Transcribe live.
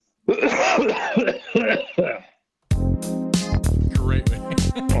Great way.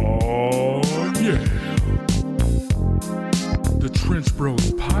 Oh, yeah. The Trench Bros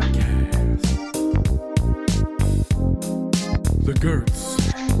Podcast. The Gertz.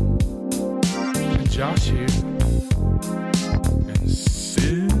 And Josh here. And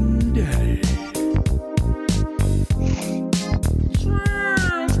Sin Daddy.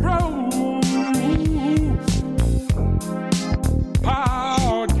 Trench Bros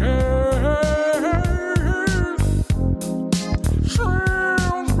Podcast.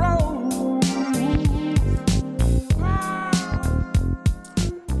 Trench Bros.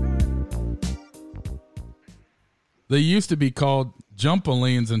 They used to be called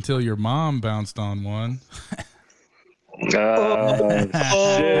Jumpalines until your mom bounced on one. Shit.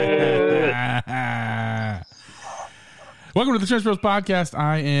 Welcome to the Trench Bros Podcast.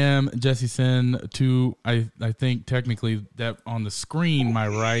 I am Jesse Sin. I think technically that on the screen, my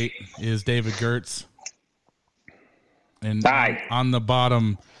right is David Gertz. And Hi. on the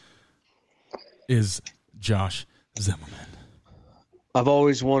bottom is Josh Zimmerman. I've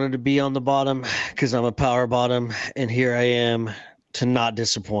always wanted to be on the bottom because I'm a power bottom, and here I am to not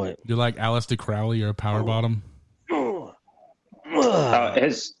disappoint. You're like Aleister Crowley. You're a power bottom.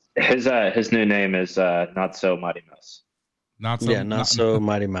 His new name is Not So Mighty Mouse. Not so. Not so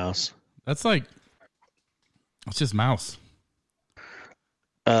Mighty Mouse. That's like, it's just mouse.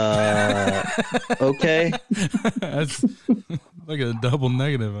 Okay. That's like a double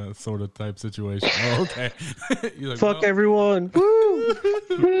negative sort of type situation. Oh, okay. You're like, Fuck well, everyone. Woo!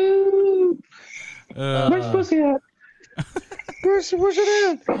 Where's Pussy at? Where's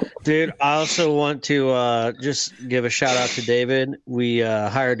it at? Dude, I also want to just give a shout out to David. We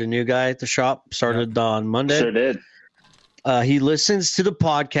hired a new guy at the shop, started on Monday. Sure did. He listens to the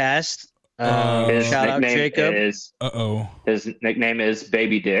podcast. His Shout out nickname Jacob. is uh-oh. his nickname is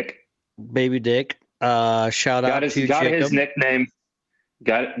Baby Dick. Baby Dick. Shout out to Got Jacob. his nickname.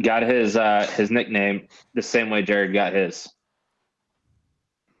 Got his nickname the same way Jared got his.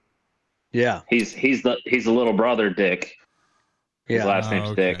 Yeah. He's the little brother Dick. His Yeah. last name's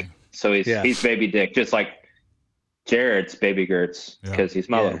okay. Dick. So he's Baby Dick, just like Jared's Baby Gertz, because he's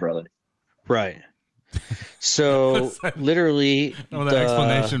my little brother. Right. So literally, No, that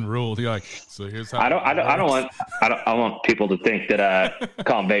explanation ruled. You're like, so here's how. I want people to think that I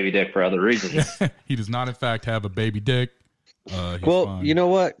call him Baby Dick for other reasons. He does not, in fact, have a baby dick. He's well, fine. you know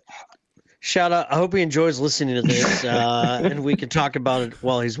what? Shout out. I hope he enjoys listening to this, and we can talk about it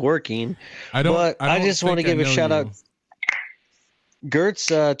while he's working. I just want to give a shout out.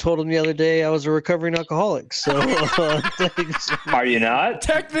 Gertz told him the other day I was a recovering alcoholic. So, thanks. Are you not?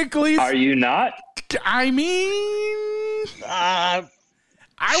 Technically, Are you not? I mean, I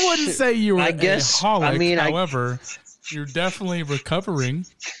wouldn't say you were I guess. a alcoholic. I mean, however, you're definitely recovering.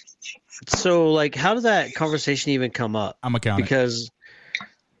 So, like, how did that conversation even come up? I'm accounting. Because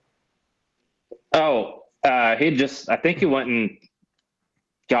I think he went and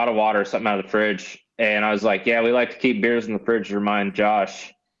got a water or something out of the fridge. And I was like, yeah, we like to keep beers in the fridge to remind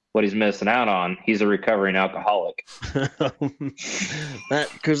Josh what he's missing out on. He's a recovering alcoholic.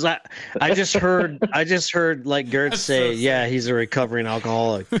 because I just heard like Gertz say, yeah, he's a recovering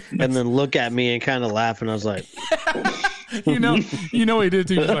alcoholic, and then look at me and kind of laugh, and I was like, you know he did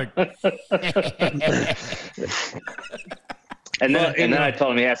too. He's like, and then I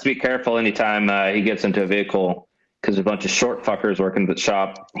told him he has to be careful anytime he gets into a vehicle because a bunch of short fuckers working at the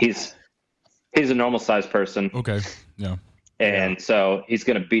shop. He's a normal sized person. okay, yeah. And so he's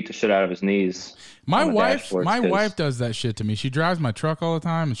going to beat the shit out of his knees. My wife does that shit to me. She drives my truck all the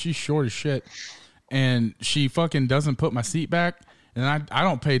time, and she's short as shit. And she fucking doesn't put my seat back, and I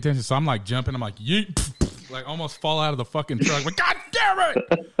don't pay attention. So I'm like jumping. I'm like, yeet, like almost fall out of the fucking truck. Like, God damn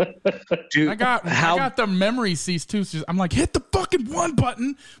it! dude, I got the memory cease too. So I'm like, hit the fucking one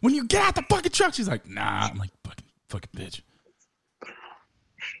button when you get out the fucking truck. She's like, nah. I'm like, fucking bitch.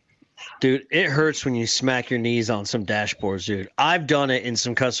 Dude, it hurts when you smack your knees on some dashboards, dude. I've done it in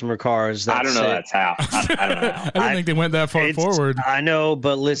some customer cars. I don't know that's how. I don't know how. I didn't think they went that far forward. I know,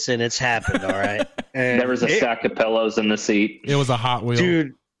 but listen, it's happened, all right? And There was a stack of pillows in the seat. It was a Hot Wheel.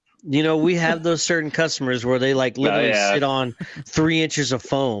 dude, you know, we have those certain customers where they like literally sit on 3 inches of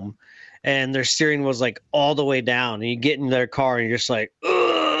foam and their steering wheel's like all the way down. And you get in their car and you're just like,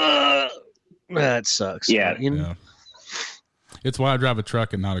 ugh, that sucks. Yeah. You know? Yeah. It's why I drive a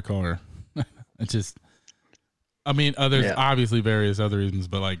truck and not a car. It's just, I mean, obviously various other reasons,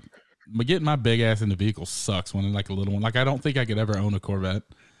 but like getting my big ass in the vehicle sucks when like a little one. Like I don't think I could ever own a Corvette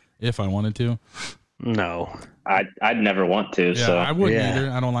if I wanted to. No, I'd never want to. Yeah, so I wouldn't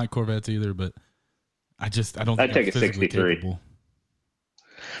either. I don't like Corvettes either, but I don't think I'd take I'm a physically 63. capable.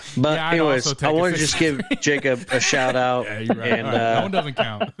 But anyways, I want to just give Jacob a shout out. Yeah, you're right. And that one doesn't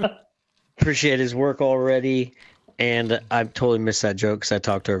count. Appreciate his work already. And I totally missed that joke because I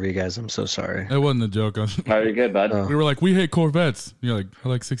talked over you guys. I'm so sorry. It wasn't a joke. Oh, you're good, bud. We were like, we hate Corvettes. You're like, I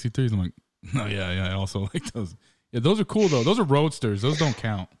like 63s. I'm like, no, yeah, I also like those. Yeah, those are cool though. Those are roadsters. Those don't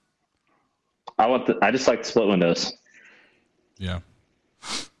count. I just like the split windows. Yeah.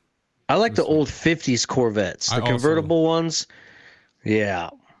 I like the old 50s Corvettes, the convertible ones.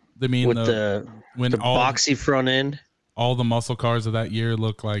 Yeah. I mean, with the boxy front end. All the muscle cars of that year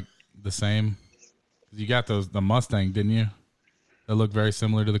look like the same. You got the Mustang, didn't you? That look very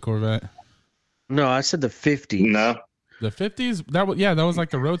similar to the Corvette. No, I said the 50s. No, the 50s. That was like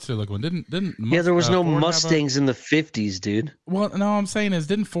the roadster look one. Didn't? Yeah, there was no Ford Mustangs in the 50s, dude. Well, no, I'm saying is,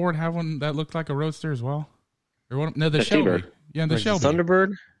 didn't Ford have one that looked like a roadster as well? Or what? No, the Shelby. T-Bird. Yeah, the Shelby.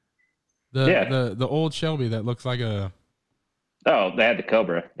 Thunderbird. The old Shelby that looks like a. Oh, they had the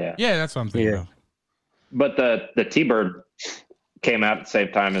Cobra. Yeah. Yeah, that's what I'm thinking of. But the T-Bird came out at the same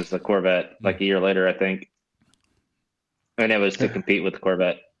time as the Corvette, like a year later, I think. And it was to compete with the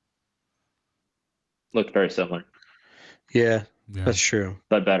Corvette. Looked very similar. Yeah, that's true.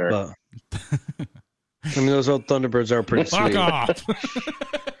 But better. But, I mean, those old Thunderbirds are pretty sweet. Fuck off.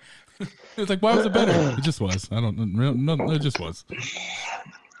 It's like, why was it better? It just was. I don't know. No, it just was.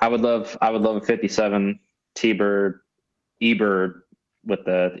 I would love a 57 T-Bird, E-Bird with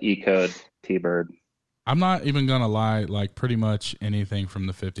the E-Code T-Bird. I'm not even going to lie. Like, pretty much anything from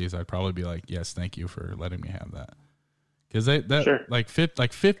the 50s, I'd probably be like, yes, thank you for letting me have that. Because sure. like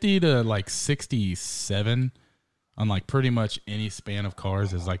 50 to like 67 on like pretty much any span of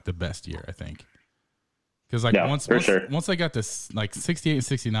cars is like the best year, I think. Because like once they got this, like 68 and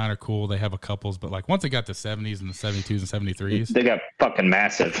 69 are cool. They have a couples, but like once they got the 70s and the 72s and 73s, they got fucking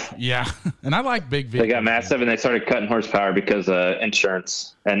massive. Yeah, and I like big vehicles. They got massive, and they started cutting horsepower because of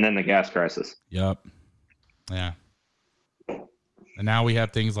insurance, and then the gas crisis. Yep. Yeah. And now we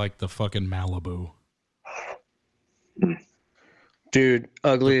have things like the fucking Malibu. Dude,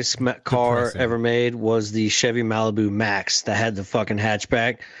 ugliest car ever made was the Chevy Malibu Max that had the fucking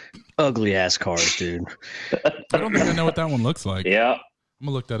hatchback. Ugly ass cars, dude. I don't think I know what that one looks like. Yeah. I'm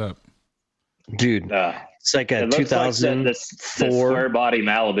gonna look that up. Dude, it's like a 2004 like the square body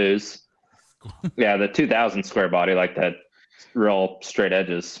Malibus. Yeah, the 2000 square body, like that real straight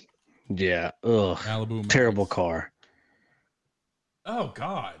edges. Yeah. Ugh. Malibu Max. Terrible car. Oh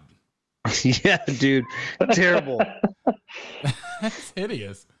God. Yeah, dude. Terrible. That's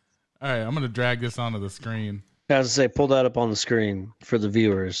hideous. All right, I'm gonna drag this onto the screen. I was to say, pull that up on the screen for the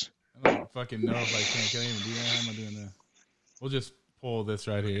viewers. I don't fucking know if I can even do that. How am I doing that? We'll just pull this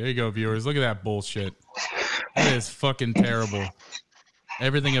right here. There you go, viewers. Look at that bullshit. That is fucking terrible.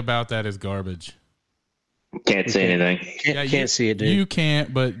 Everything about that is garbage. Can't see anything. Can't see it, dude. You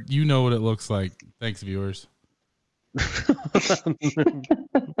can't, but you know what it looks like. Thanks, viewers.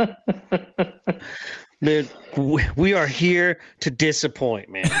 Dude, we are here to disappoint,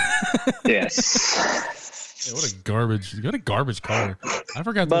 man. Yes. Yeah, what a garbage car. I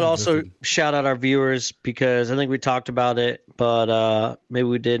forgot. But also existed. Shout out our viewers because I think we talked about it, but maybe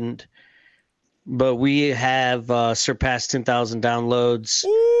we didn't. But we have surpassed 10,000 downloads,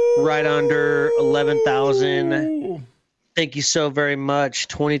 right under 11,000. Thank you so very much.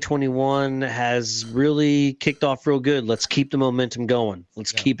 2021 has really kicked off real good. Let's keep the momentum going.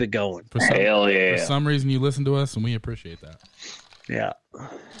 Let's keep it going. Hell yeah. For some reason, you listen to us, and we appreciate that. Yeah.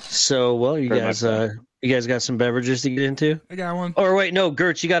 So, well, you guys got some beverages to get into? I got one. Or wait, no,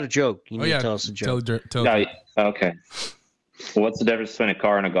 Gertz, you got a joke. You need to tell us a joke. Okay. Well, what's the difference between a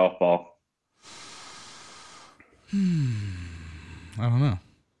car and a golf ball? I don't know.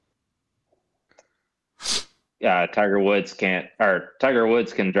 Yeah, Tiger Woods can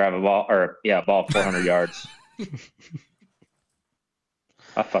drive a ball 400 yards.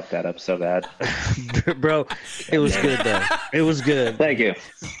 I fucked that up so bad. Bro, it was good though. It was good. Thank you.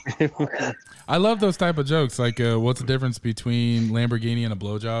 I love those type of jokes. Like, what's the difference between Lamborghini and a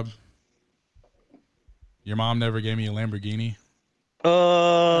blowjob? Your mom never gave me a Lamborghini.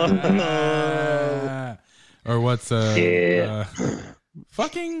 Or what's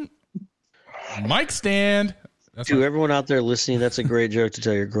fucking mic stand? To everyone out there listening, that's a great joke to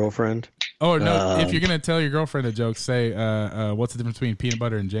tell your girlfriend. Oh no! If you're gonna tell your girlfriend a joke, say, "What's the difference between peanut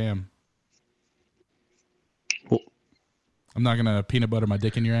butter and jam?" Well, I'm not gonna peanut butter my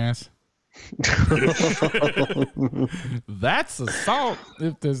dick in your ass. That's assault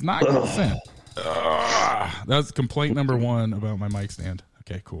if there's not consent. That's complaint number 1 about my mic stand.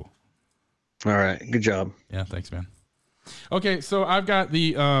 Okay, cool. All right, good job. Yeah, thanks, man. Okay, so I've got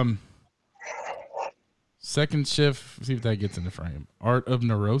the Second shift. See if that gets in the frame. Art of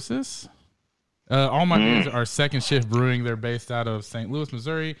Neurosis. All my beers are Second Shift Brewing. They're based out of St. Louis,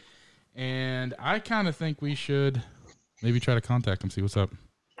 Missouri. And I kind of think we should maybe try to contact them, see what's up.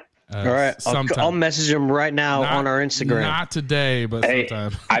 All right. I'll message them right now on our Instagram. Not today, but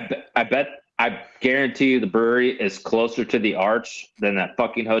sometime. I guarantee you the brewery is closer to the Arch than that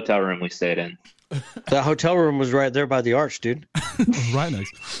fucking hotel room we stayed in. The hotel room was right there by the Arch, dude. Right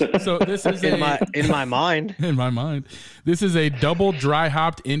next. So this is in my mind. In my mind, this is a double dry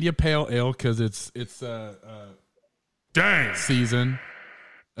hopped India Pale Ale because it's dang season.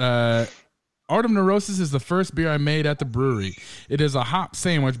 Art of Neurosis is the first beer I made at the brewery. It is a hop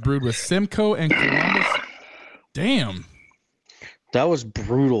sandwich brewed with Simcoe and Columbus. Damn. That was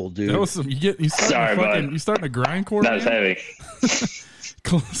brutal, dude. That was some. You starting to grind quarter. That was heavy.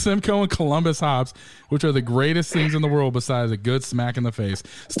 Simcoe and Columbus hops, which are the greatest things in the world besides a good smack in the face.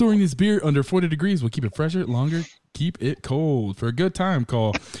 Storing this beer under 40 degrees will keep it fresher, longer, keep it cold. For a good time,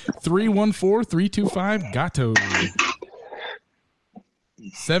 call 314-325-GATO.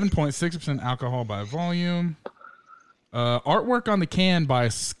 7.6% alcohol by volume. Artwork on the can by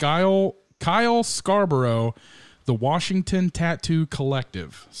Kyle Scarborough, the Washington Tattoo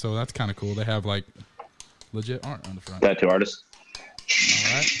Collective. So that's kind of cool. They have like legit art on the front. Tattoo artist.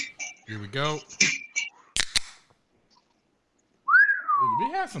 All right, here we go. Dude,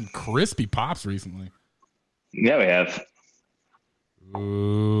 we had some crispy pops recently. Yeah, we have.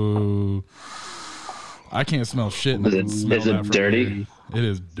 Ooh, I can't smell shit. Is it dirty? It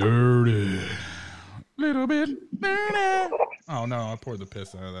is dirty. Little bit dirty. Oh no, I poured the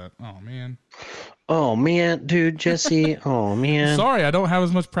piss out of that. Oh man. Oh man, dude, Jesse. Oh man. Sorry, I don't have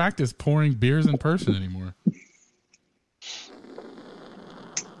as much practice pouring beers in person anymore.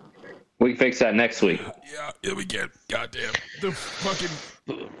 We can fix that next week. Yeah, we can. Goddamn. The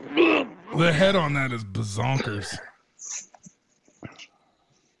head on that is bazonkers.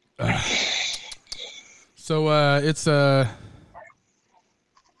 So it's this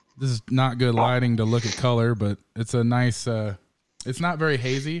is not good lighting to look at color, but it's a nice it's not very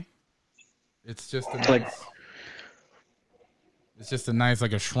hazy. It's just a nice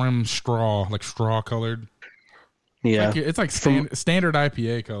like a shrimp straw, like straw colored. Yeah. It's like standard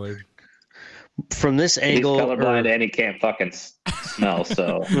IPA colored. From this angle, he's colorblind and he can't fucking smell,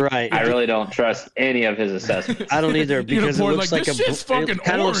 so right. I really don't trust any of his assessments. I don't either because it looks like it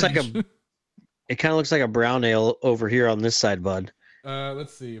kind of looks like a brown ale over here on this side, bud.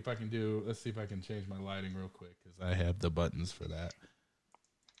 Let's see if I can change my lighting real quick because I have the buttons for that.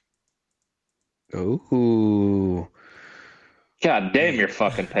 Ooh. God damn, you're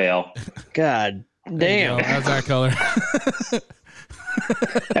fucking pale. God damn. How's that color?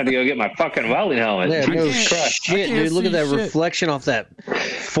 I had to go get my fucking welding helmet. Yeah, no shit, dude. Look at that reflection off that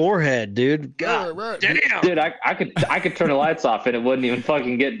forehead, dude. God damn. Dude, I could turn the lights off and it wouldn't even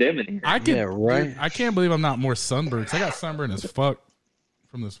fucking get dim in here. Right. Dude, I can't believe I'm not more sunburned. I got sunburned as fuck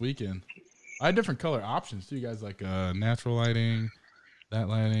from this weekend. I had different color options too. You guys like natural lighting, that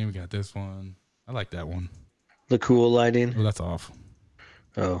lighting. We got this one. I like that one. The cool lighting. Oh, that's off.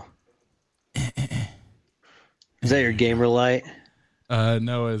 Oh. Is that your gamer light?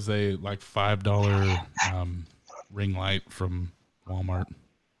 No, it's a like $5 ring light from Walmart.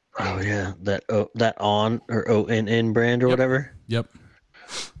 Oh yeah, that On or ONN brand or whatever. Yep.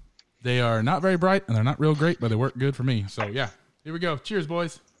 They are not very bright and they're not real great, but they work good for me. So yeah, here we go. Cheers,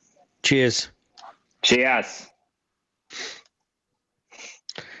 boys. Cheers. Cheers.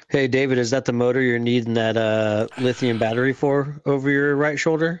 Hey David, is that the motor you're needing that lithium battery for over your right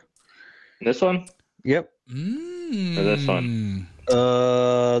shoulder? This one? Yep. Or this one?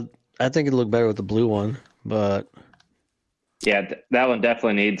 I think it'd look better with the blue one, but yeah, that one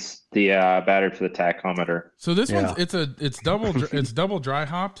definitely needs the battery for the tachometer. So this one's it's double dry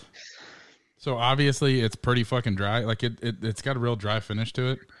hopped. So obviously it's pretty fucking dry. Like it's got a real dry finish to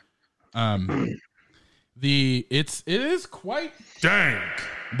it. It is quite dank,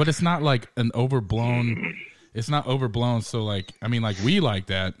 but it's not like an overblown. It's not overblown. So like I mean like we like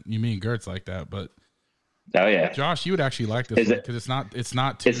that. You mean Gertz like that, but. Oh yeah, Josh, you would actually like this one because it's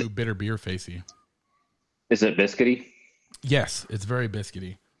not too bitter beer facey. Is it biscuity? Yes, it's very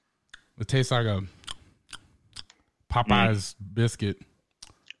biscuity. It tastes like a Popeyes biscuit.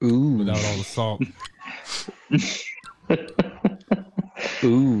 Ooh, without all the salt.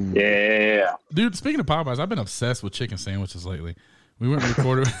 Ooh, yeah, dude. Speaking of Popeyes, I've been obsessed with chicken sandwiches lately. We went and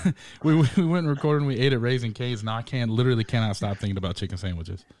recorded. we went and recorded. And we ate at Raising Cane's. Now I cannot stop thinking about chicken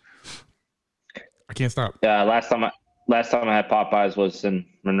sandwiches. I can't stop. Last time I had Popeyes was in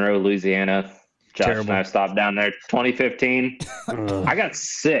Monroe, Louisiana. Josh and I stopped down there 2015. I got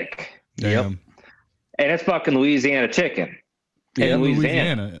sick. Damn. And it's fucking Louisiana chicken. Yeah,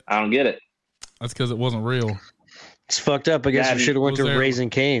 Louisiana. I don't get it. That's because it wasn't real. It's fucked up. I guess we should have went to Raising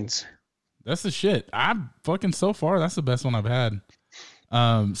Cane's. That's the shit. So far, that's the best one I've had.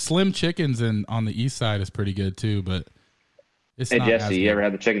 Slim Chickens on the east side is pretty good too, but it's not. Hey Jesse, you ever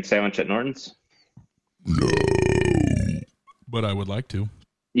had the chicken sandwich at Norton's? No, but I would like to.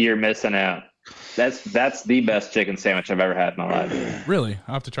 You're missing out. That's the best chicken sandwich I've ever had in my life. Really?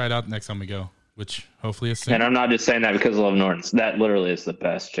 I'll have to try it out next time we go, which hopefully is soon. And I'm not just saying that because I love Norton's. That literally is the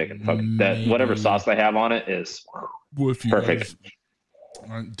best chicken. That whatever sauce they have on it is perfect.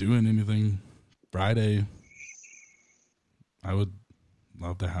 Aren't doing anything Friday, I would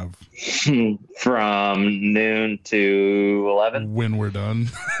love to have from noon to 11 when we're done.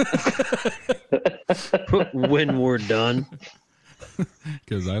 When we're done,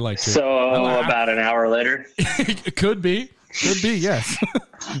 because I like to. About an hour later. It could be, yes.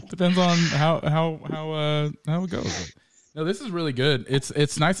 Depends on how it goes. No, this is really good.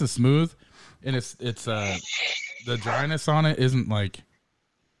 It's nice and smooth, and it's the dryness on it isn't like.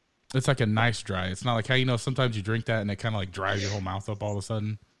 It's like a nice dry. It's not like how sometimes you drink that and it kind of like dries your whole mouth up all of a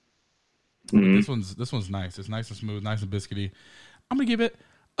sudden. Mm-hmm. This one's nice. It's nice and smooth, nice and biscuity. I'm gonna give it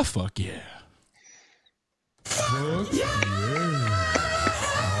a fuck yeah. Fuck yeah.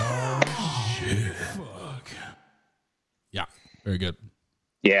 Oh shit. Fuck. Yeah, very good.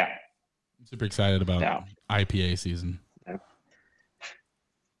 Yeah. I'm super excited about IPA season. Yeah.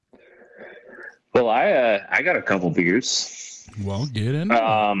 Well, I got a couple beers. Well, get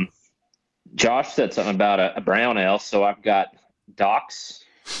in. Josh said something about a brown ale, so I've got Doc's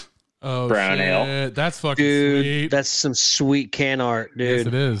brown ale. That's fucking sweet. That's some sweet can art, dude. Yes,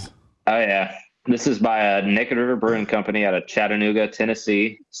 it is. Oh yeah, this is by a Naked River Brewing Company out of Chattanooga,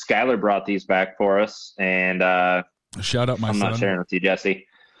 Tennessee. Skylar brought these back for us, and shout out my son. I'm not sharing with you, Jesse,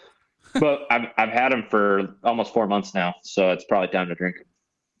 but I've had them for almost 4 months now, so it's probably time to drink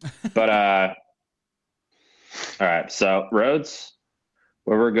them. But all right, so Rhodes.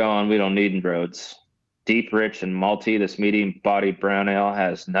 Where we're going, we don't need roads. Deep, rich, and malty, this medium-bodied brown ale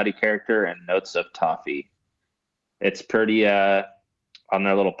has nutty character and notes of toffee. It's pretty, on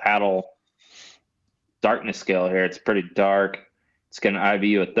their little paddle darkness scale here, it's pretty dark. It's got an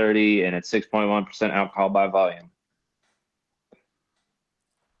IBU of 30, and it's 6.1% alcohol by volume.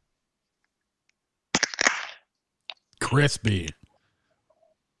 Crispy.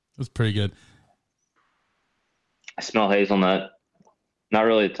 That's pretty good. I smell hazelnut. Not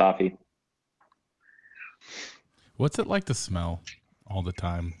really a toffee. What's it like to smell all the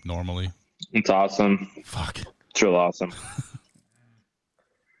time normally? It's awesome. Fuck. It's real awesome.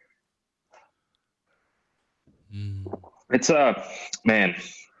 It's man,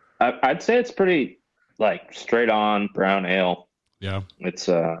 I'd say it's pretty straight on brown ale. Yeah. It's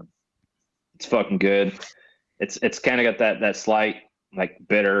fucking good. It's kind of got that slight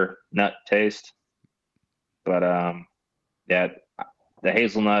bitter nut taste. But yeah. The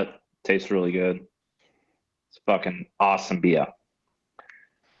hazelnut tastes really good. It's fucking awesome beer.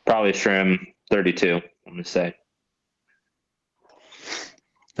 Probably Shrimp 32, I'm going to say.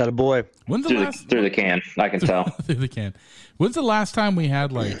 That a boy. When's the through the can, I can tell. Through the can. When's the last time we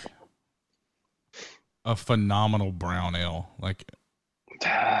had a phenomenal brown ale?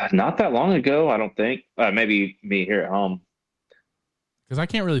 Not that long ago, I don't think. Maybe me here at home. Because I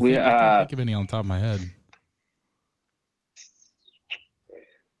can't really think of any on top of my head.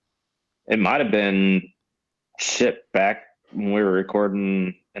 It might have been shipped back when we were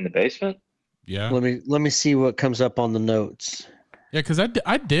recording in the basement. Yeah. Let me see what comes up on the notes. Yeah, because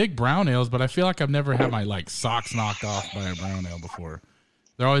I dig brown ales, but I feel like I've never had my socks knocked off by a brown ale before.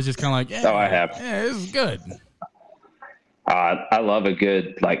 They're always just kind of I have. Yeah, this is good. I love a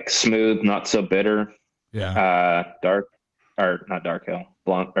good smooth, not so bitter. Yeah. Dark, or not dark ale,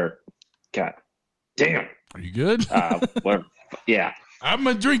 blonde, or God damn. Are you good? Whatever. Yeah. I'm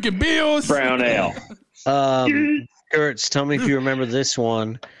a drinking bills. Brown ale. Gertz, tell me if you remember this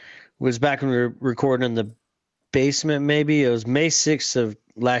one. It was back when we were recording in the basement, maybe. It was May 6th of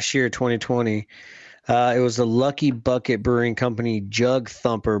last year, 2020. It was the Lucky Bucket Brewing Company Jug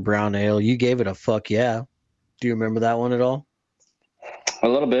Thumper Brown Ale. You gave it a fuck yeah. Do you remember that one at all? A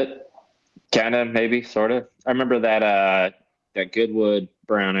little bit. Kind of, maybe, sort of. I remember that Goodwood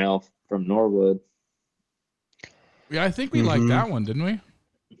Brown Ale from Norwood. Yeah, I think we liked that one, didn't we?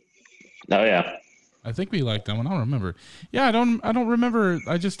 Oh yeah, I think we liked that one. I don't remember. Yeah, I don't remember.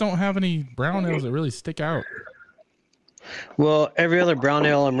 I just don't have any brown ales that really stick out. Well, every other brown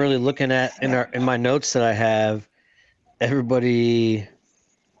ale I'm really looking at in my notes that I have, everybody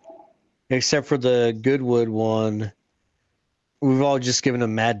except for the Goodwood one, we've all just given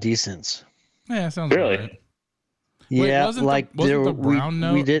them mad decents. Yeah, sounds really. Right. Yeah, wasn't the brown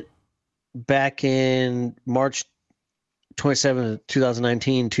note? We did back in March 27th,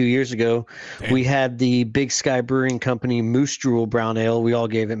 2019, 2 years ago. Damn. We had the Big Sky Brewing Company Moose Drool Brown Ale. We all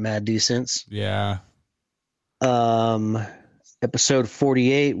gave it mad decents. Yeah. Episode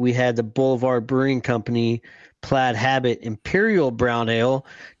 48, we had the Boulevard Brewing Company Plaid Habit Imperial Brown Ale.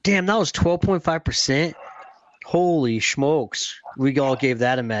 Damn, that was 12.5%. Holy smokes. We all gave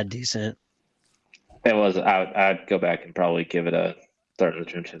that a mad decent. It was. I'd go back and probably give it a third of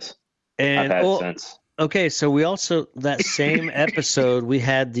the trenches. And I've had since. Okay, so we also, that same episode, we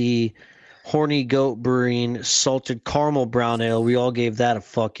had the Horny Goat Brewing Salted Caramel Brown Ale. We all gave that a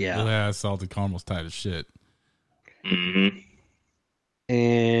fuck yeah. Yeah, salted caramel's tight as shit. Mm-hmm.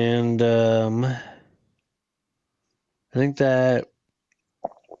 And I think that,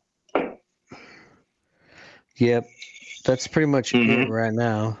 yep, that's pretty much it right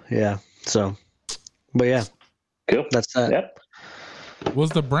now. Yeah. So, but yeah, cool. That's that. Yep. Was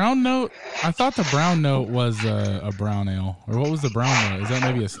the brown note? I thought the brown note was a brown ale, or what was the brown note? Is that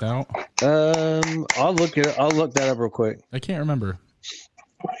maybe a stout? I'll look that up real quick. I can't remember.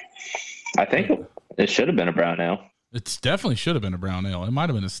 I think it should have been a brown ale. It definitely should have been a brown ale. It might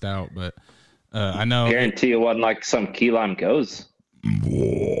have been a stout, but I know. Guarantee it wasn't like some key lime goes.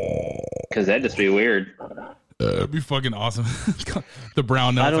 Because that'd just be weird. It'd be fucking awesome. The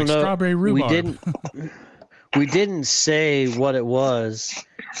brown note, I don't like know. Strawberry rhubarb. We didn't say what it was,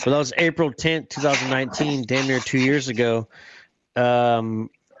 but that was April 10th, 2019, damn near 2 years ago.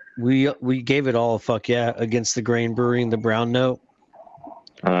 We gave it all a fuck yeah against the Grain Brewing, the brown note.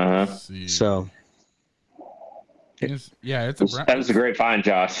 So. It's a that was a great find,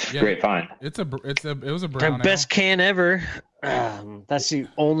 Josh. Yeah, great find. It was a brown ale. Best can ever. That's the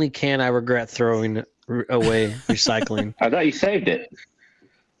only can I regret throwing away recycling. I thought you saved it.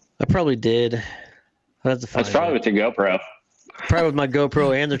 I probably did. That's probably with your GoPro. Probably with my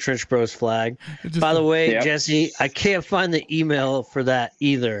GoPro and the Trench Bros flag. By the way, yep. Jesse, I can't find the email for that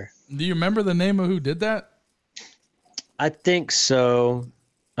either. Do you remember the name of who did that? I think so.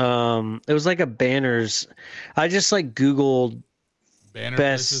 It was like a banners. I just like Googled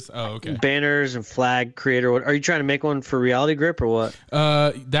best banners and flag creator. Are you trying to make one for Reality Grip or what?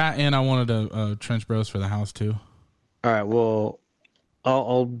 That, and I wanted a Trench Bros for the house too. All right. Well,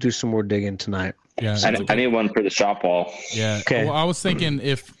 I'll do some more digging tonight. Yeah, I need one for the shop wall. Yeah. Okay. Well, I was thinking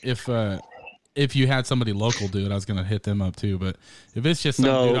if you had somebody local do it, I was gonna hit them up too. But if it's just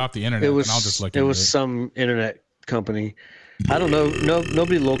some dude off the internet, then I'll just look. It was some internet company. I don't know.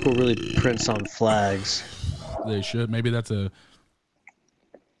 Nobody local really prints on flags. They should. Maybe that's a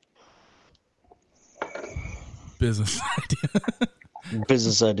business idea.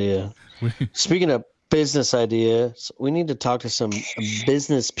 Business idea. Speaking of business ideas, we need to talk to some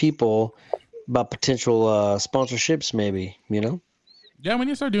business people about potential sponsorships, maybe, you know? Yeah, we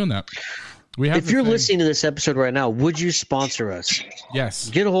need to start doing that. If you're listening to this episode right now, would you sponsor us? Yes.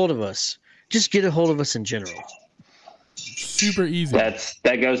 Get a hold of us. Just get a hold of us in general. Super easy.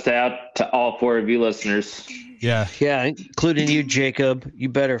 That goes out to all four of you listeners. Yeah. Yeah, including you, Jacob. You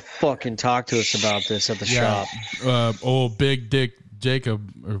better fucking talk to us about this at the shop. Old Big Dick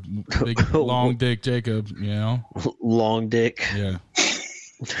Jacob, or Big Long Dick Jacob, you know? Long Dick. Yeah.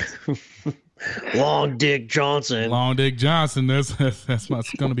 Long Dick Johnson. Long Dick Johnson. That's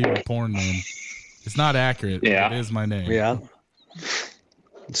going to be my porn name. It's not accurate. Yeah. But it is my name. Yeah.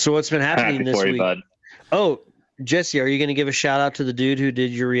 So what's been happening this week? Bud. Oh, Jesse, are you going to give a shout out to the dude who did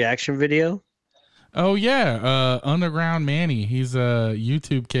your reaction video? Oh yeah, Underground Manny. He's a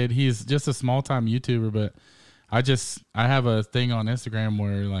YouTube kid. He's just a small time YouTuber, but I have a thing on Instagram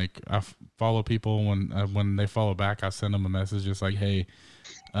where like I follow people when they follow back, I send them a message just like, hey,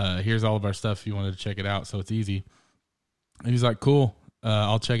 here's all of our stuff if you wanted to check it out. So it's easy. And he's like, cool,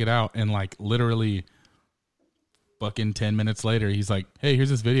 I'll check it out. And like literally fucking 10 minutes later, he's like, hey, here's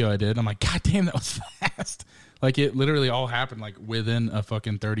this video I did. I'm like, God damn, that was fast. Like it literally all happened like within a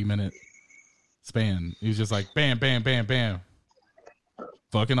fucking 30-minute span. He was just like, bam, bam, bam, bam.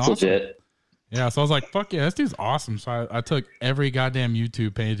 Fucking awesome. Legit. Yeah, so I was like, fuck yeah, this dude's awesome. So I took every goddamn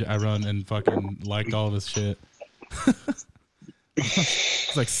YouTube page I run and fucking liked all this shit.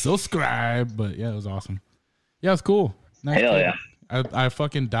 It's like, subscribe. But yeah, it was awesome. Yeah, it was cool. Nice. Hell yeah. I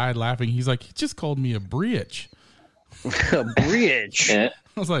fucking died laughing. He's like, he just called me a breech. A breech? I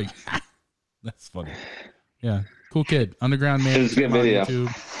was like, that's funny. Yeah, cool kid. Underground Man. It was a good video.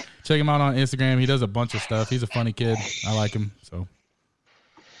 YouTube. Check him out on Instagram. He does a bunch of stuff. He's a funny kid. I like him. So.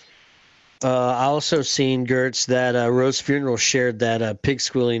 I also seen, Gertz, that Rose Funeral shared that pig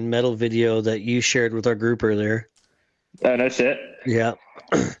squealing metal video that you shared with our group earlier. Oh, that's it? Yeah.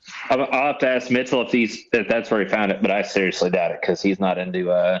 I'll have to ask Mitchell if that's where he found it, but I seriously doubt it because he's not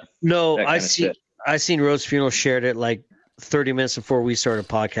into. No, I seen Rose Funeral shared it like 30 minutes before we started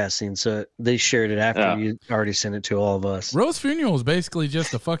podcasting, so they shared it after you already sent it to all of us. Rose Funeral is basically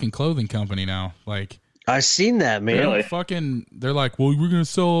just a fucking clothing company now. Like, I seen that, man. Really? They're like, well, we're gonna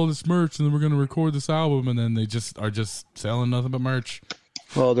sell all this merch and then we're gonna record this album, and then they just are just selling nothing but merch.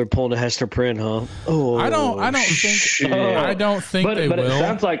 Well, they're pulling a Hester Prynne, huh? Oh, I don't think they will. But it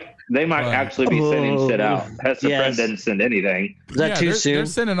sounds like they might actually be sending shit out. Hester Prynne didn't send anything. Is that too soon? They're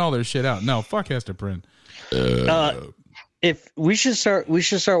sending all their shit out. No, fuck Hester Prynne. If we should start one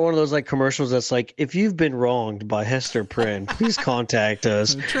of those like commercials that's like, if you've been wronged by Hester Prynne, please contact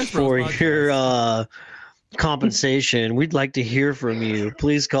us for your compensation. We'd like to hear from you.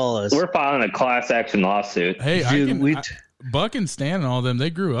 Please call us. We're filing a class action lawsuit. Hey, Buck and Stan and all of them, they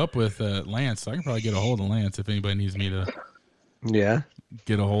grew up with Lance, so I can probably get a hold of Lance if anybody needs me to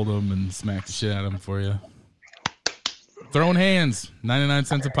get a hold of him and smack the shit out of him for you. Throwing hands, 99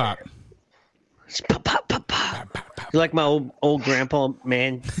 cents a pop. Pop, pop, pop, pop. You like my old grandpa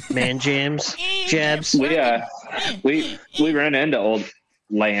man jabs? We ran into old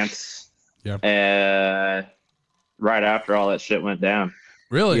Lance. Yep. Right after all that shit went down.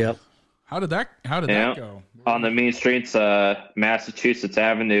 Really? Yep. How did that go? On the mean streets, Massachusetts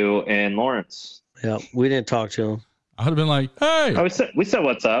Avenue in Lawrence. Yeah, we didn't talk to him. I would have been like, "Hey." We said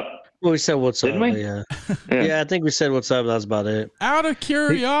what's up. Well, we said what's Didn't up. we? Yeah. Yeah, I think we said what's up. That's about it. Out of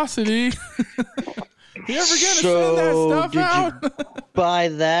curiosity, you ever gonna send that stuff out? You buy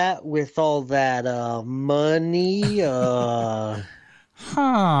that with all that money? Huh.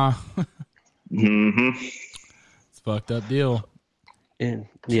 Mm-hmm. It's a fucked up deal.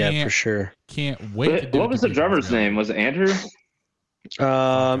 Yeah, for sure. Can't wait. What was the drummer's name? Was it Andrew?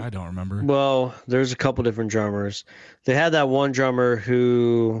 I don't remember. Well, there's a couple different drummers. They had that one drummer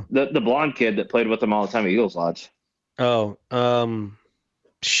who the blonde kid that played with them all the time at Eagles Lodge. Oh,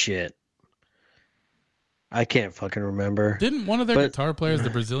 shit. I can't fucking remember. Didn't one of their guitar players,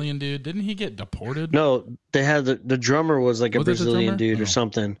 the Brazilian dude, didn't he get deported? No, they had the drummer was like a Brazilian dude or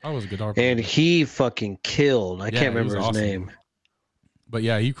something. I was a guitar player. And he fucking killed. I can't remember his name. But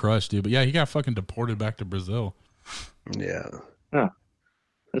yeah, he crushed, dude. But yeah, he got fucking deported back to Brazil. Yeah. Oh,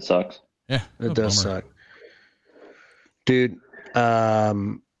 it sucks. Yeah, it does suck. Dude, I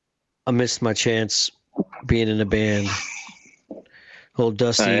missed my chance being in a band. Old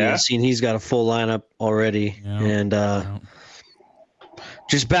Dusty, seen he's got a full lineup already. Yeah, and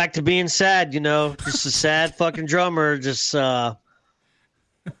just back to being sad, just a sad fucking drummer, just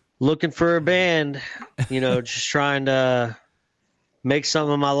looking for a band, just trying to make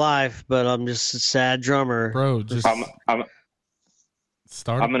something of my life, but I'm just a sad drummer. Bro, just I'm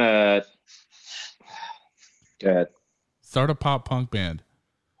gonna go ahead. Start a pop punk band.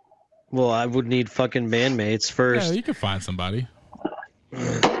 Well, I would need fucking bandmates first. Yeah, you could find somebody. You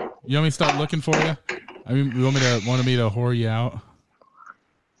want me to start looking for you? I mean, you want me to whore you out?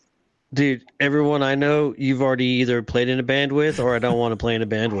 Dude, everyone I know, you've already either played in a band with, or I don't want to play in a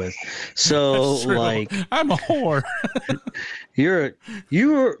band with. So, like, I'm a whore. you're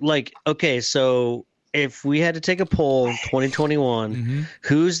like, okay. So, if we had to take a poll in 2021,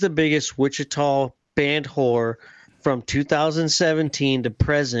 who's the biggest Wichita band whore from 2017 to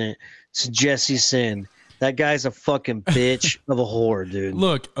present? It's Jesse Sin. That guy's a fucking bitch of a whore, dude.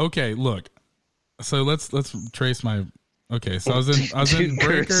 Look. So let's trace my. Okay, so I was in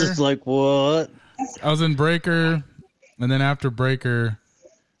Breaker. Chris is like, what? I was in Breaker, and then after Breaker,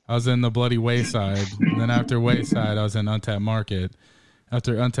 I was in the Bloody Wayside. And then after Wayside, I was in Untapped Market.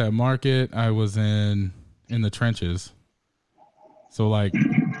 After Untapped Market, I was in the Trenches. So like,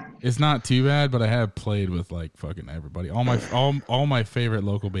 it's not too bad, but I have played with like fucking everybody. All my favorite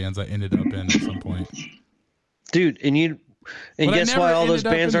local bands I ended up in at some point. Dude, and guess why all those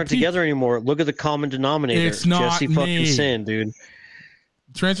bands aren't together anymore? Look at the common denominator. It's not Jesse me. Fucking Sin, dude.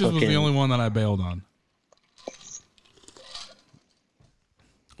 Trenches was the only one that I bailed on.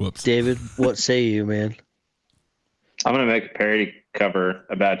 Whoops. David, what say you, man? I'm going to make a parody cover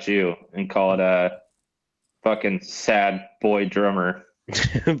about you and call it a fucking sad boy drummer.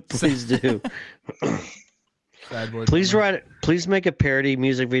 Please do. Sad boy please drummer. Please make a parody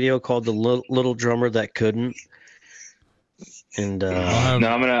music video called "The Little Drummer That Couldn't." And no,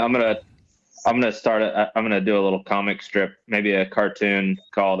 I'm gonna start I'm gonna do a little comic strip, maybe a cartoon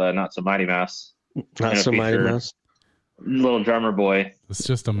called Not So Mighty Mouse. Not So Mighty Mouse. Little drummer boy. It's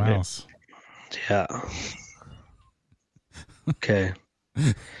just a mouse. Yeah. Okay.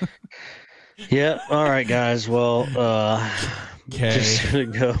 Yeah. All right, guys. Well, just gonna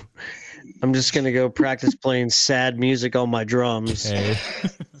go I'm just gonna go practice playing sad music on my drums. Hey.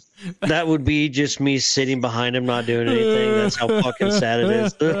 That would be just me sitting behind him, not doing anything. That's how fucking sad it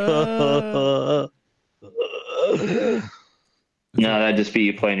is. No, that'd just be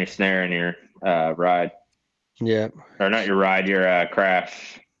you playing your snare and your ride. Yeah. Or not your ride, your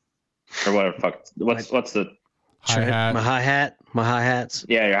crash. Or whatever fuck. What's the Hi-hat. My hi-hat. My hi-hats.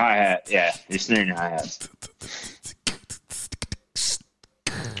 Yeah, your hi-hat. Yeah, your snare and your hi-hats.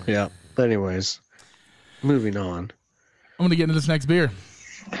 Yeah. But anyways, moving on. I'm gonna get into this next beer.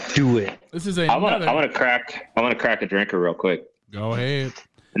 Do it. This is a. I want to crack a drinker real quick. Go ahead.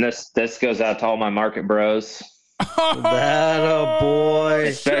 And this goes out to all my market bros. That a boy.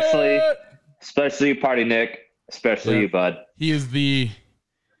 Especially you, Party Nick. Especially you, Bud. He is the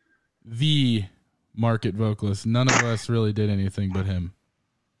market vocalist. None of us really did anything but him.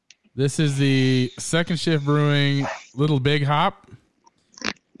 This is the Second Shift Brewing Little Big Hop.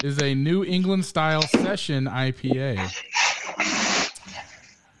 It is a New England style session IPA.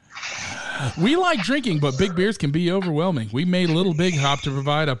 We like drinking, but big beers can be overwhelming. We made Little Big Hop to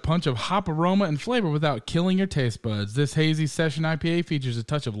provide a punch of hop aroma and flavor without killing your taste buds. This hazy session IPA features a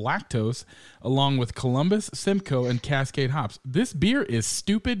touch of lactose along with Columbus, Simcoe, and Cascade hops. This beer is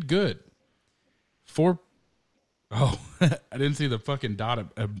stupid good. I didn't see the fucking dot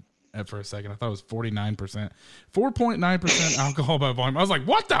for a second. I thought it was 49%. 4.9% alcohol by volume. I was like,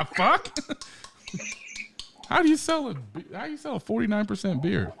 what the fuck? How do you sell a 49%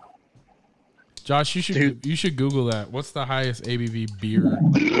 beer? Josh, you should Google that. What's the highest ABV beer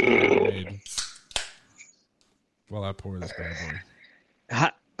made? While I pour this bad boy.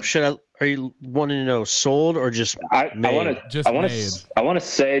 Are you wanting to know sold or just made? I want to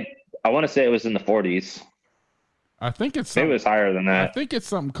say it was in the 40s. I think it's maybe it was higher than that. I think it's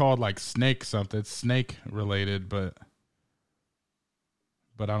something called like snake something. It's snake related, but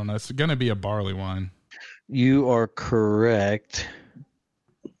I don't know. It's gonna be a barley wine. You are correct.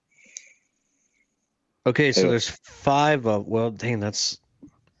 Okay, so there's 5 of. Well, dang, that's.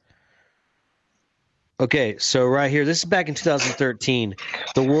 Okay, so right here, this is back in 2013.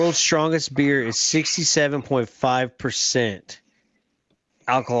 The world's strongest beer is 67.5%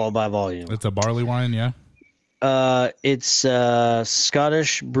 alcohol by volume. It's a barley wine, yeah. It's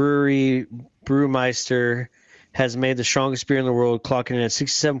Scottish brewery Brewmeister has made the strongest beer in the world, clocking in at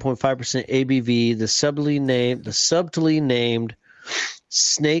 67.5% ABV. The subtly named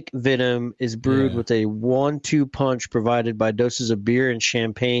Snake Venom is brewed with a 1-2 punch provided by doses of beer and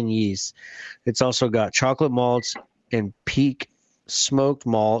champagne yeast. It's also got chocolate malts and peak smoked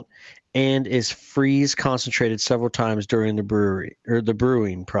malt, and is freeze concentrated several times during the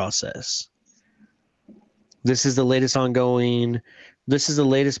brewing process. This is the latest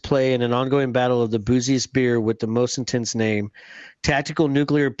play in an ongoing battle of the booziest beer with the most intense name. Tactical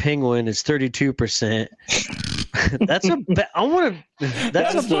Nuclear Penguin is 32%. That's a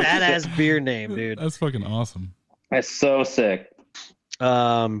badass beer name, dude. That's fucking awesome. That's so sick.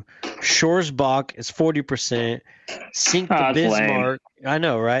 Shoresbach is 40%. Sink the Bismarck. Lame. I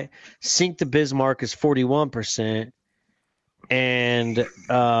know, right? Sink the Bismarck is 41%. And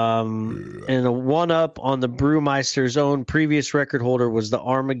a one-up on the Brewmeister's own previous record holder was the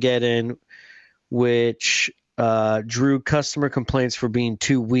Armageddon, which drew customer complaints for being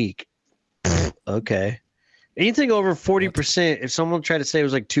too weak. Okay. Anything over 40%, if someone tried to say it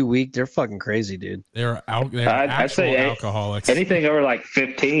was like too weak, they're fucking crazy, dude. They're actual alcoholics. Anything over like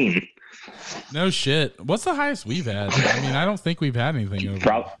 15. No shit. What's the highest we've had? I mean, I don't think we've had anything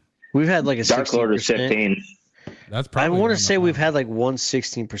over. We've had like a Dark Lord is 15. That's probably. I want to say we've had like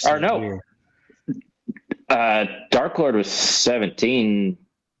 116%. Or no. Dark Lord was 17%,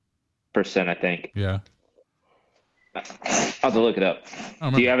 I think. Yeah. I'll have to look it up.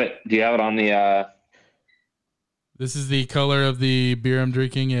 Do you have it? Do you have it on the? This is the color of the beer I'm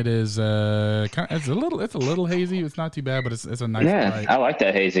drinking. It is it's a little hazy. It's not too bad, but it's a nice. Yeah, bright. I like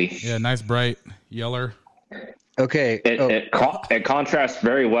that hazy. Yeah, nice bright yeller. Okay. It contrasts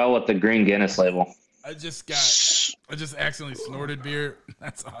very well with the green Guinness label. I just accidentally snorted beer.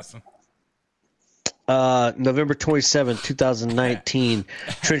 That's awesome. November 27, 2019,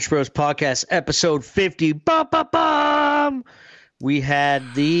 Trench Bros Podcast, episode 50. Bum. We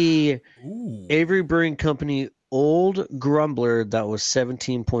had the Avery Brewing Company Old Grumbler that was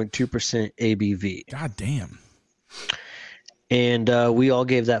 17.2% ABV. God damn. And we all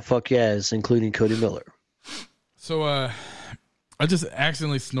gave that fuck yes, including Cody Miller. So I just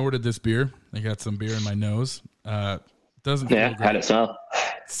accidentally snorted this beer. I got some beer in my nose. Doesn't feel great. How'd it smell?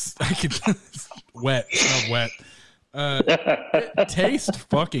 I could wet. Smelled wet. It tastes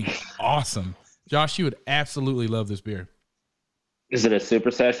fucking awesome. Josh, you would absolutely love this beer. Is it a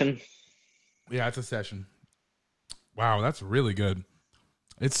super session? Yeah, it's a session. Wow, that's really good.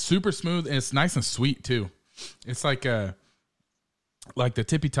 It's super smooth and it's nice and sweet too. It's like the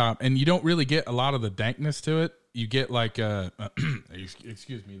tippy top, and you don't really get a lot of the dankness to it. You get like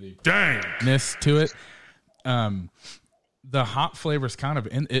excuse me, the dankness to it. The hop flavor is kind of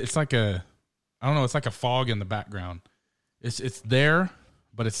it's like I don't know, it's like a fog in the background. It's there,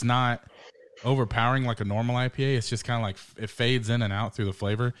 but it's not overpowering like a normal IPA. It's just kind of like it fades in and out through the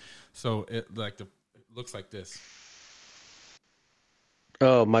flavor. So it looks like this.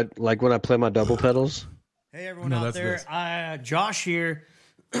 Oh, like when I play my double pedals. Hey everyone out there, Josh here.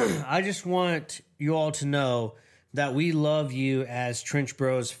 I just want you all to know that we love you as Trench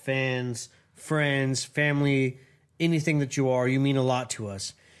Bros fans, friends, family, anything that you are. You mean a lot to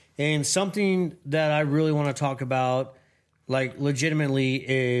us. And something that I really want to talk about, like legitimately,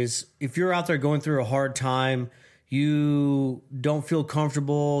 is if you're out there going through a hard time, you don't feel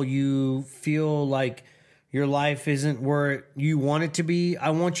comfortable, you feel like your life isn't where you want it to be,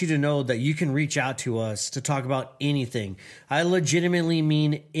 I want you to know that you can reach out to us to talk about anything. I legitimately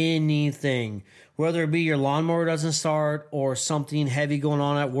mean anything, whether it be your lawnmower doesn't start or something heavy going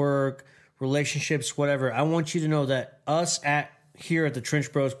on at work, relationships, whatever. I want you to know that us here at the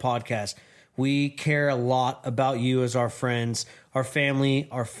Trench Bros podcast, we care a lot about you as our friends, our family,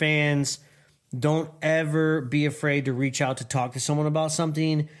 our fans. Don't ever be afraid to reach out to talk to someone about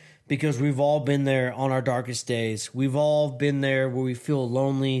something, because we've all been there on our darkest days. We've all been there where we feel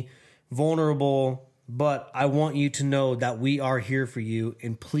lonely, vulnerable, but I want you to know that we are here for you.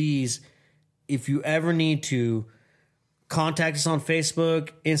 And please, if you ever need to, contact us on Facebook,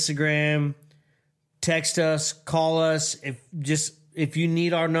 Instagram, text us, call us. If you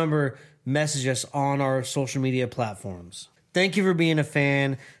need our number, message us on our social media platforms. Thank you for being a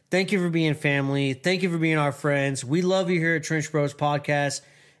fan. Thank you for being family. Thank you for being our friends. We love you here at Trench Bros Podcast.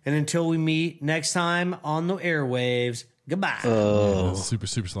 And until we meet next time on the airwaves, goodbye. Oh, super,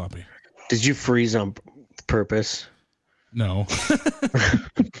 super sloppy. Did you freeze on purpose? No.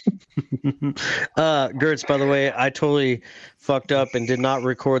 Gertz, by the way, I totally fucked up and did not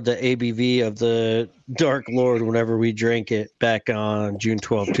record the ABV of the Dark Lord whenever we drank it back on June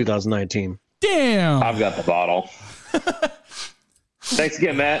 12th, 2019. Damn. I've got the bottle. Thanks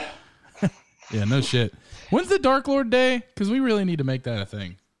again, Matt. Yeah, no shit. When's the Dark Lord Day? Because we really need to make that a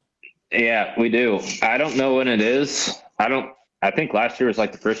thing. Yeah, we do. I don't know when it is. I think last year was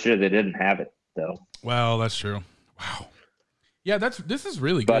like the first year they didn't have it, though. Well, that's true. Wow. Yeah, this is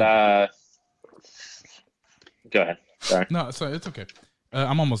really good. But go ahead. Sorry. No, it's okay.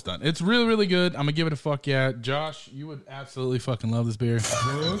 I'm almost done. It's really, really good. I'm gonna give it a fuck yeah. Josh, you would absolutely fucking love this beer.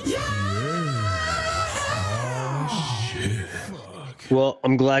 Oh, shit. Well,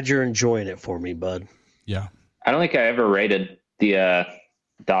 I'm glad you're enjoying it for me, bud. Yeah. I don't think I ever rated the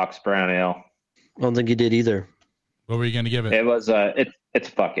Doc's Brown Ale. I don't think you did either. What were you going to give it? It was it's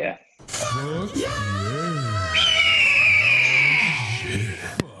fuck yeah. Fuck.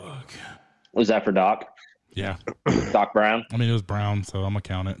 Was that for Doc? Yeah. Doc Brown? I mean, it was brown, so I'm going to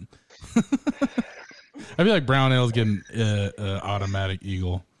count it. I feel like brown ale's getting automatic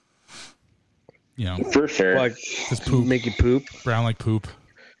eagle. You know. For sure. Like, just poop. Make you poop? Brown like poop.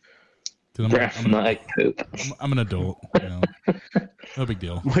 Like poop. I'm an adult, you know. No big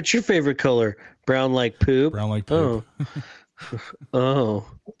deal. What's your favorite color? Brown like poop? Brown like poop. Oh.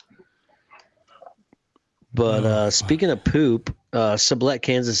 But speaking of poop, Sublette,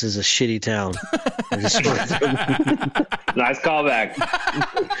 Kansas is a shitty town. Nice callback.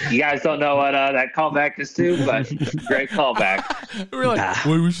 You guys don't know what that callback is to, but great callback. We're like,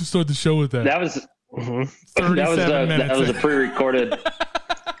 wait, we should start the show with that. That was 37 minutes. That was a pre-recorded.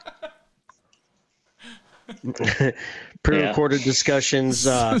 Pre-recorded discussions.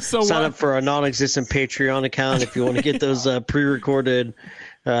 Sign up for a non-existent Patreon account if you want to get those pre-recorded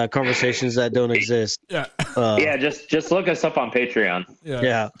conversations that don't exist. Yeah. Yeah, just look us up on Patreon.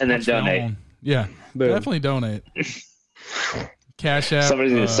 Yeah. And then donate. Yeah. Boom. Definitely donate. Cash App.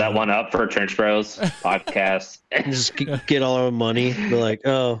 Somebody's gonna set one up for Trench Bros podcast. Just get all our money. Be like,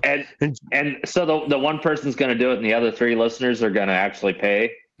 oh. And so the one person's gonna do it, and the other three listeners are gonna actually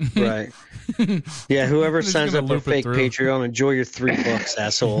pay. Right. Yeah, whoever signs up for fake Patreon, enjoy your $3,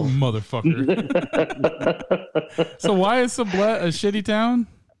 asshole. Motherfucker. So why is Sublette a shitty town?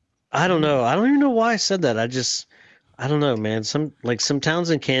 I don't know. I don't even know why I said that. I don't know, man. Some towns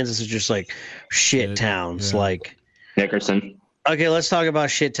in Kansas are just like shit towns. Yeah. Like Nickerson. Okay, let's talk about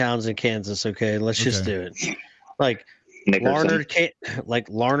shit towns in Kansas. Okay, let's just do it. Like Nickerson.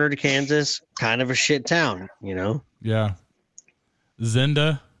 Larned, Kansas, kind of a shit town, you know? Yeah.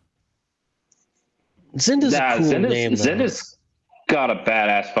 Zenda. Zenda's a cool name. Zenda's got a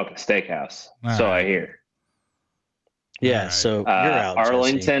badass fucking steakhouse. So I hear. Yeah, so you're out.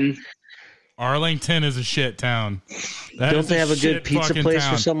 Arlington. Jesse. Arlington is a shit town. Don't they have a good pizza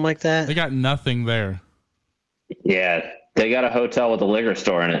place or something like that? They got nothing there. Yeah, they got a hotel with a liquor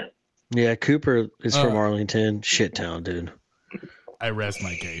store in it. Yeah, Cooper is from Arlington. Shit town, dude. I rest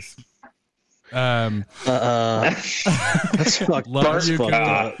my case. That's fucked.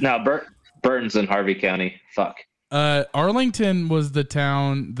 No, Burton's in Harvey County. Fuck. Arlington was the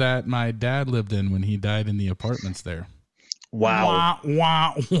town that my dad lived in when he died in the apartments there. Wow.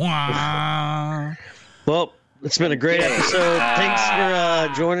 Wah, wah, wah. Well, it's been a great episode. Thanks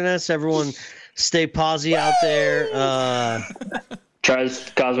for joining us, everyone. Stay posy out there. Tries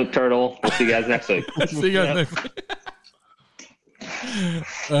Cosmic Turtle. We'll see you guys next week. See you guys next week.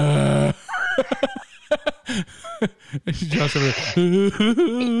 Josh over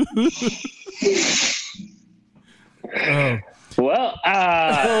there. Well,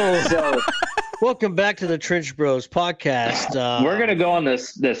 so welcome back to the Trench Bros podcast. We're gonna go on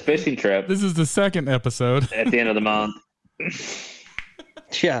this fishing trip. This is the second episode at the end of the month.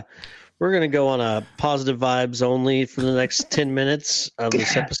 Yeah, we're gonna go on a positive vibes only for the next 10 minutes of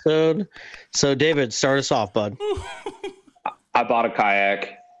this episode. So, David, start us off, bud. I bought a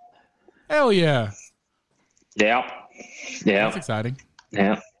kayak. Hell yeah! Yeah. That's exciting.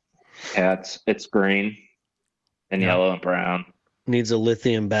 Yeah, it's green and yellow and brown. Needs a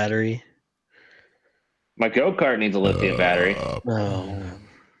lithium battery. My go-kart needs a lithium battery. Oh.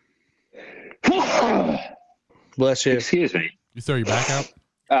 Bless you. Excuse me. You throw your back out?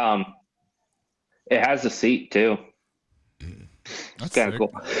 It has a seat too. That's kind of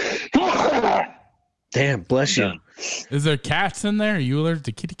cool. Damn, bless you. Is there cats in there? Are you allergic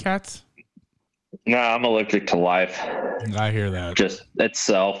to kitty cats? No, I'm allergic to life. I hear that. Just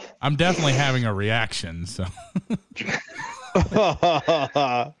itself. I'm definitely having a reaction. So.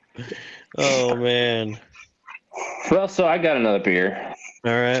 Oh man. Well, so I got another beer.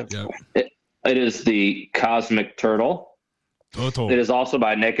 All right. Yep. It is the Cosmic Turtle. It is also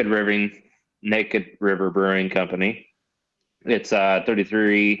by Naked River Brewing Company. It's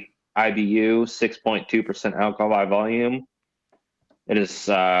 33 IBU, 6.2% alcohol by volume. It is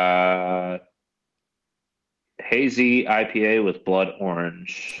hazy IPA with blood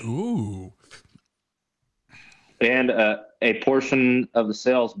orange. Ooh. And a portion of the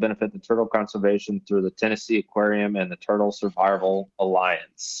sales benefit the turtle conservation through the Tennessee Aquarium and the Turtle Survival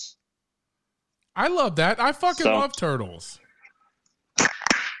Alliance. I love that. I fucking love turtles.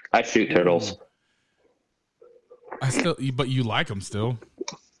 I shoot turtles. But you like them still.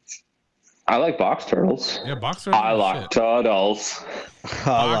 I like box turtles. Yeah, box turtles. I like turtles.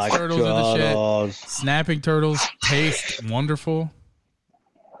 Box turtles are the shit. Snapping turtles taste wonderful.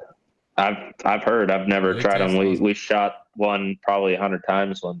 I've heard. I've never tried them. We shot one probably 100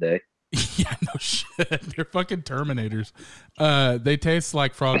 times one day. Yeah, no shit. They're fucking Terminators. They taste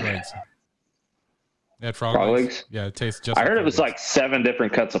like frog legs. They had frog legs? Yeah, it tastes just. I heard it was like 7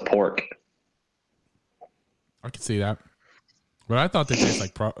 different cuts of pork. I could see that, but I thought they taste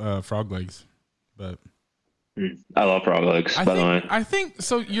like frog legs. But I love frog legs. By the way, I think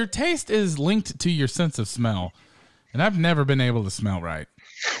so. Your taste is linked to your sense of smell, and I've never been able to smell right.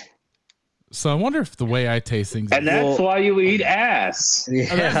 So I wonder if the way I taste things, and that's why you eat ass.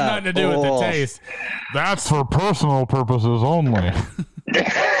 Yeah. That has nothing to do with the taste. That's for personal purposes only.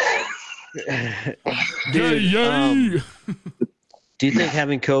 Dude, do you think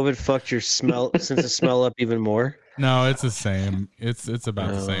having COVID fucked your sense of smell up even more? No, it's the same. It's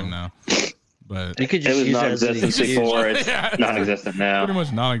about the same now. But you could just use it as an excuse. Before. It's non-existent now. Pretty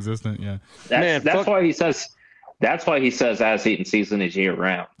much non-existent. Yeah. That's why he says. That's why he says as eating season is year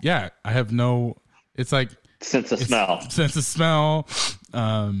round. Yeah, I have no. It's like sense of smell. Sense of smell.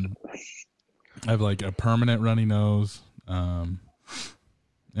 I have like a permanent runny nose.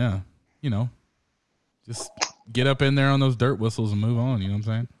 Yeah, just get up in there on those dirt whistles and move on. You know what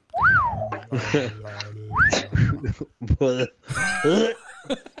I'm saying?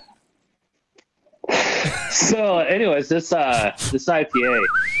 So, anyways, this IPA,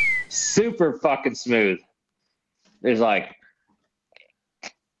 super fucking smooth. There's like,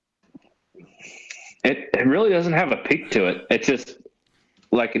 it really doesn't have a peak to it. It's just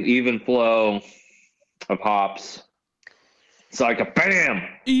like an even flow of hops. It's like a bam,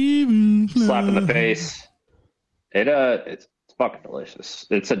 even slap in the face. It's fucking delicious.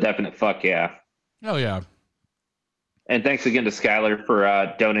 It's a definite fuck yeah. Oh yeah. And thanks again to Skylar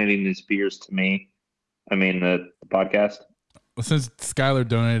for donating these beers to me. I mean the podcast. Well, since Skylar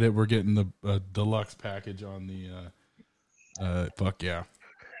donated it, we're getting the deluxe package on the fuck yeah.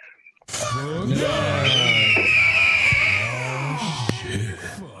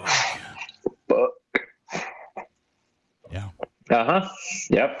 Yeah.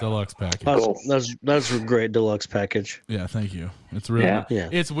 Yep. Deluxe package. That's a great deluxe package. Yeah, thank you. It's really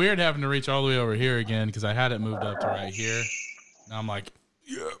It's weird having to reach all the way over here again because I had it moved up to right here. Now I'm like,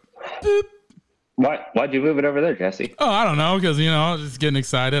 boop. Why'd you move it over there, Jesse? Oh, I don't know, because I was just getting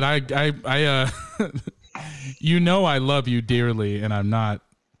excited. I I love you dearly, and I'm not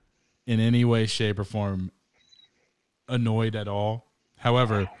in any way, shape, or form annoyed at all.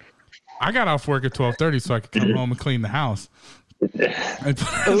 However, I got off work at 12:30 so I could come home and clean the house. Ooh,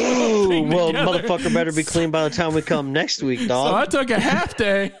 well, motherfucker better be clean by the time we come next week, dog. So I took a half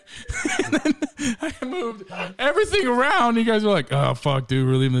day, and then I moved everything around. You guys were like, "Oh fuck, dude,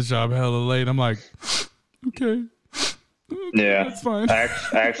 we're leaving this job hella late." I'm like, "Okay, yeah, that's fine." I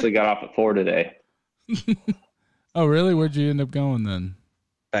actually got off at 4 today. Oh, really? Where'd you end up going then?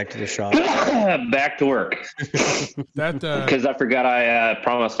 Back to the shop. Back to work. Because I forgot I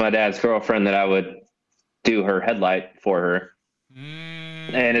promised my dad's girlfriend that I would do her headlight for her.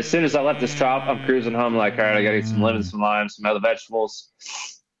 And as soon as I left this shop, I'm cruising home like, all right, I got to eat some lemons, some limes, some other vegetables.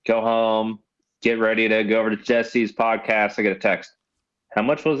 Go home, get ready to go over to Jesse's podcast. I get a text. How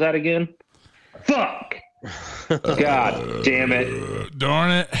much was that again? Fuck. God damn it.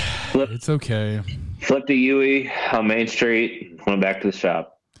 Darn it. It's okay. Flipped a Yui on Main Street. Went back to the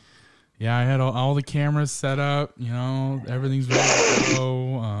shop. Yeah, I had all the cameras set up. Everything's ready to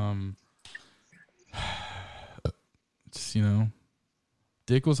go. Just,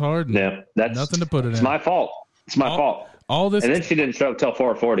 dick was hard. Yeah, that's nothing to put it in. It's my fault. It's my fault. All this, and then she didn't show up till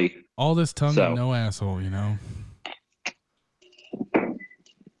 4:40. All this tongue and no asshole,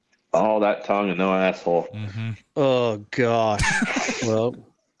 All that tongue and no asshole. Mm-hmm. Oh gosh. Well.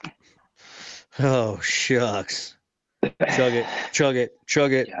 Oh shucks. Chug it.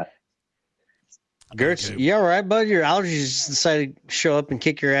 Yeah. Gertz, you all right, bud? Your allergies decided to show up and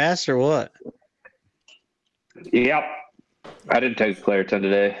kick your ass, or what? Yep. I didn't take Claritin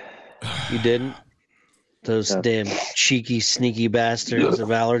today. You didn't? Those damn cheeky, sneaky bastards of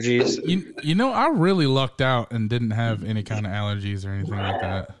allergies. I really lucked out and didn't have any kind of allergies or anything like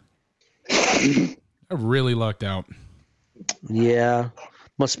that. I really lucked out. Yeah.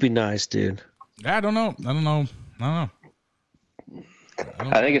 Must be nice, dude. I don't know.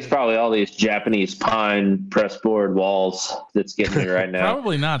 I think it's probably all these Japanese pine pressboard walls that's getting me right now.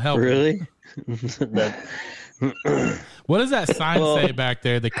 Probably not helping. Really? What does that sign say back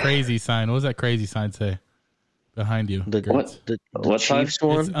there? The crazy sign. What does that crazy sign say behind you? The Chiefs sign?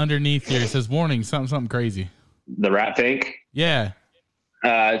 one? It's underneath here. It says warning, something crazy. The rat pink? Yeah.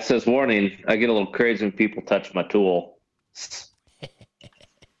 It says warning. I get a little crazy when people touch my tool.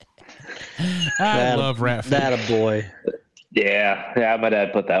 I love rat pink. That a boy. Yeah, my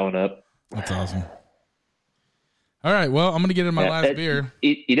dad put that one up. That's awesome. All right, well, I'm going to get in my last beer.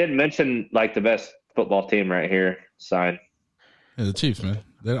 You didn't mention, the best football team right here sign. Yeah, the Chiefs, man.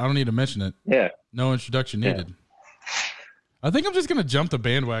 I don't need to mention it. Yeah. No introduction needed. Yeah. I think I'm just going to jump the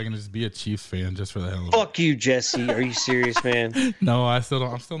bandwagon and just be a Chiefs fan just for the hell of it. Fuck you, Jesse. Are you serious, man? No, I'm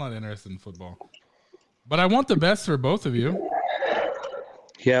still not interested in football. But I want the best for both of you.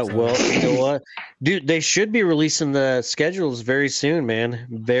 Yeah, well, you know what? Dude, they should be releasing the schedules very soon, man.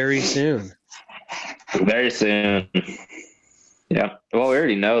 Very soon. Very soon. Yeah. Well, we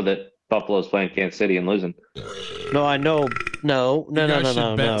already know that Buffalo's playing Kansas City and losing. No, I know. No.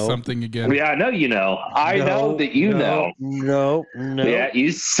 Bet something again. Yeah, I know you know. I know that you know. No. Yeah,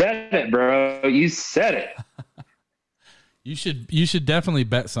 you said it, bro. You said it. You should definitely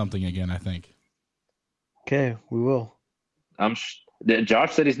bet something again, I think. Okay, we will.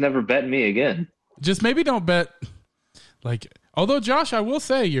 Josh said he's never betting me again. Just maybe don't bet. Although Josh, I will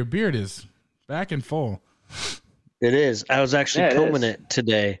say your beard is back in full. It is. I was actually combing it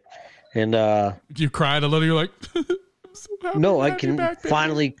today, and you cried a little. You're like, I'm so happy. No, I can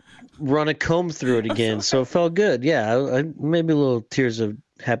finally run a comb through it again, so it felt good. Yeah, maybe a little tears of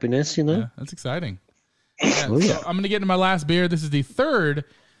happiness. Yeah, that's exciting. Yeah, so I'm gonna get into my last beer. This is the third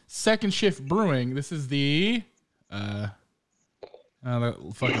Second Shift Brewing. This is the the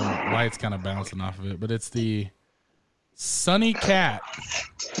fucking light's kind of bouncing off of it, but it's the Sunny Cat.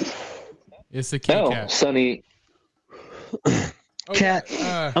 It's the kitty cat. Sunny cat.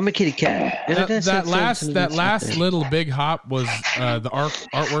 I'm a kitty cat. That last little big hop was the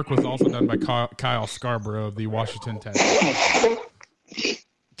artwork was also done by Kyle Scarborough of the Washington Texans.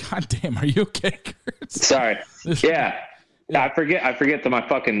 God damn, are you okay, Kurt? Sorry. Yeah. I forget that my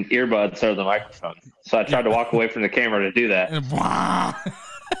fucking earbuds are the microphone. So I tried to walk away from the camera to do that.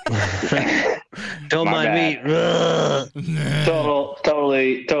 Don't mind me.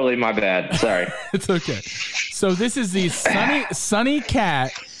 Totally my bad. Sorry. It's okay. So this is the Sunny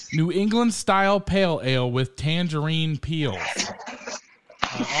Cat New England style pale ale with tangerine peels.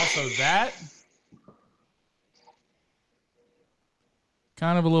 Also that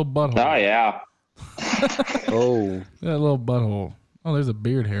kind of a little butthole. Oh yeah. Oh, that little butthole. Oh, there's a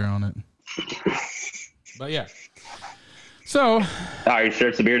beard hair on it. But yeah. So, are you sure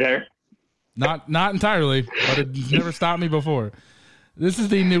it's a beard hair? Not entirely, but it's never stopped me before. This is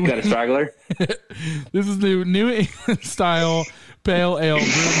the new. Got a straggler? This is the New England style pale ale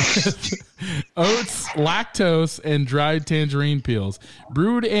brewed with oats, lactose, and dried tangerine peels.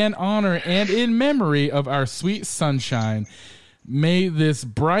 Brewed in honor and in memory of our sweet sunshine. May this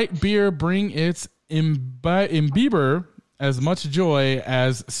bright beer bring its imbiber as much joy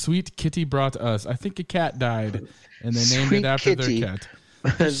as Sweet Kitty brought us. I think a cat died, and they named it after their cat.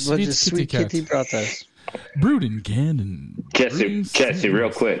 As much as Sweet Kitty brought us. Brewed in Gandon. Jesse,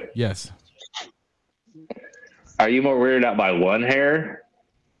 real quick. Yes. Are you more weirded out by one hair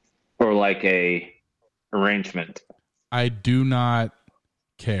or like a arrangement? I do not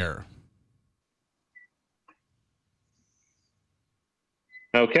care.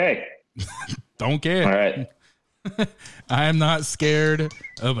 Okay. Don't care. All right. I am not scared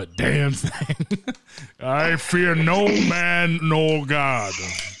of a damn thing. I fear no man, no God.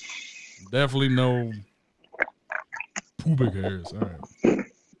 Definitely no pubic hairs. All right.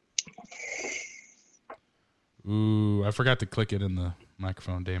 Ooh, I forgot to click it in the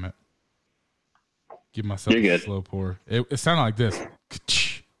microphone. Damn it. Give myself a slow pour. It sounded like this.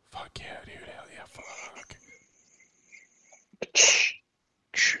 Fuck yeah, dude. Hell yeah, fuck.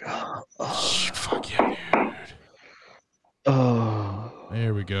 Fuck yeah, dude. Oh.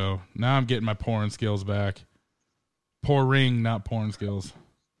 There we go. Now I'm getting my pouring skills back. Pouring, not porn skills.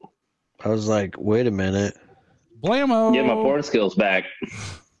 I was like, wait a minute. Blammo. Get my porn skills back.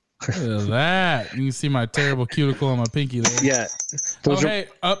 Look at that. You can see my terrible cuticle on my pinky there. Yeah. Okay,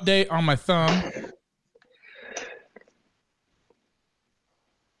 update on my thumb.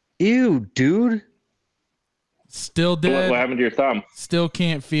 Ew, dude. Still dead. What happened to your thumb? Still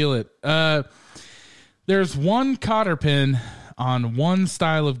can't feel it. There's one cotter pin on one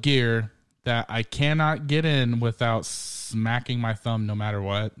style of gear that I cannot get in without smacking my thumb no matter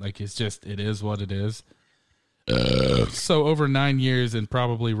what. Like, it's just, it is what it is. So over 9 years and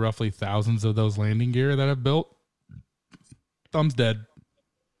probably roughly thousands of those landing gear that I've built, thumb's dead.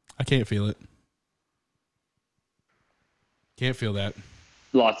 I can't feel it. Can't feel that.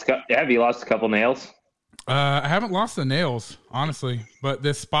 Have you lost a couple nails? I haven't lost the nails, honestly, but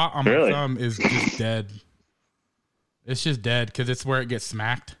this spot on my thumb is just dead. It's just dead because it's where it gets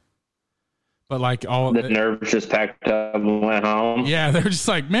smacked. But like all the nerves just packed up and went home. Yeah, they're just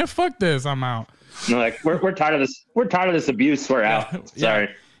like, man, fuck this, I'm out. No, like we're tired of this. We're tired of this abuse. We're out. Sorry.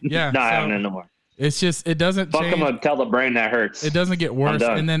 Yeah. Not having it no more. It's just it doesn't. Fuck, I'm gonna tell the brain that hurts. It doesn't get worse.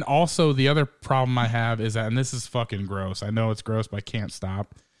 And then also the other problem I have is that, and this is fucking gross. I know it's gross, but I can't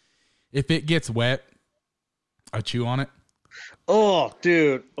stop. If it gets wet, I chew on it. Oh,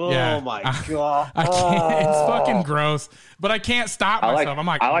 dude. Oh my god. I can't. It's fucking gross. But I can't stop myself.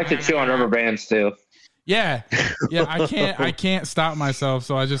 I like to chew on rubber bands too. Yeah. Yeah, I can't stop myself,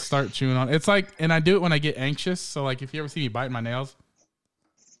 so I just start chewing on it. It's like, and I do it when I get anxious. So like if you ever see me biting my nails,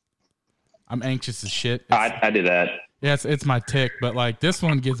 I'm anxious as shit. I do that. Yeah, it's my tick, but like this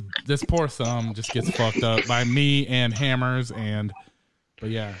poor thumb just gets fucked up by me and hammers but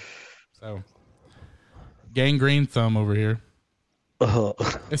yeah. So gangrene thumb over here.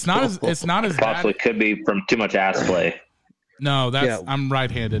 It's not as possibly bad. Could be from too much ass play. No, I'm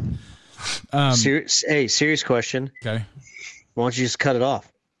right-handed. Serious question. Okay. Why don't you just cut it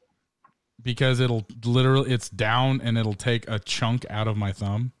off? Because it's down and it'll take a chunk out of my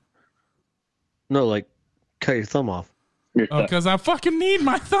thumb. No, like cut your thumb off. Because I fucking need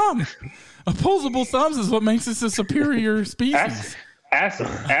my thumb. Opposable thumbs is what makes us a superior species. Ask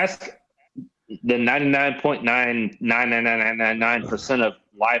the 99.99999% of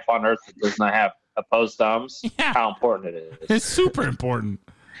life on Earth that does not have opposed thumbs. Yeah. How important it is. It's super important.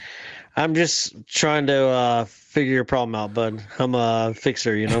 I'm just trying to figure your problem out, bud. I'm a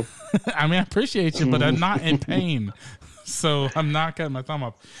fixer, you know. I mean, I appreciate you, but I'm not in pain, so I'm not cutting my thumb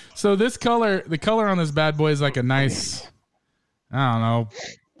off. So the color on this bad boy is like a nice, I don't know,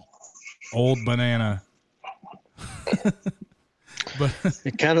 old banana. But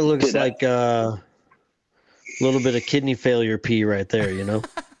it kind of looks like a little bit of kidney failure pee right there, you know.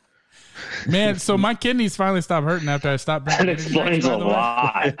 Man, so my kidneys finally stopped hurting after I stopped drinking. That explains a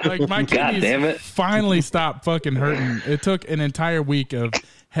lot. Like my kidneys finally stopped fucking hurting. It took an entire week of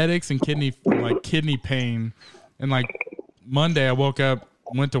headaches and kidney pain. And like Monday I woke up,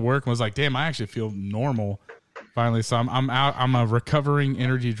 went to work and was like, damn, I actually feel normal. Finally, so I'm out. I'm a recovering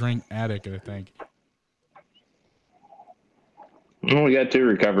energy drink addict, I think. Well, we got 2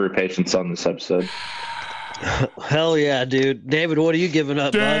 recovery patients on this episode. Hell yeah, dude. David, what are you giving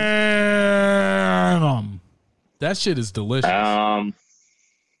up, bud? Damn. That shit is delicious. I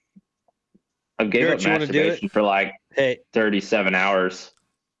gave up masturbation for like 37 hours.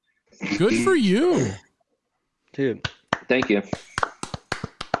 Good for you. Dude. Thank you.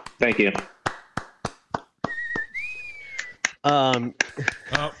 Well,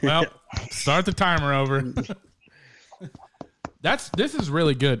 start the timer over. This is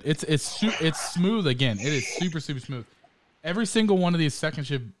really good. It's smooth again. It is super smooth. Every single one of these second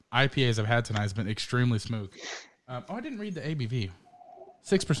shift IPAs I've had tonight has been extremely smooth. I didn't read the ABV.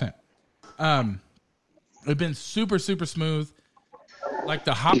 6%. It's been super smooth. Like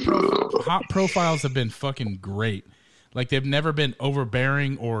the hop profiles have been fucking great. Like they've never been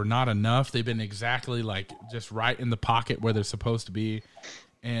overbearing or not enough. They've been exactly like just right in the pocket where they're supposed to be.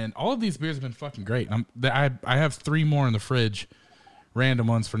 And all of these beers have been fucking great. I have 3 more in the fridge, random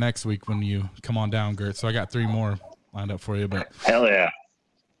ones for next week when you come on down, Gert. So I got 3 more lined up for you. But hell yeah,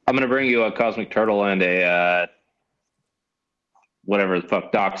 I'm gonna bring you a Cosmic Turtle and a whatever the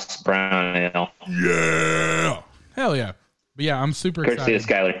fuck Doc's Brown Ale. Yeah, hell yeah. But yeah, I'm super excited. Courtesy of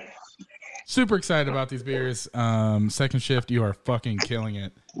Skyler. Super excited about these beers. Second shift, you are fucking killing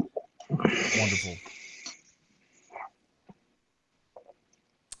it. Wonderful.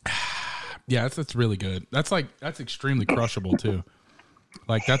 Yeah, that's really good. That's extremely crushable too.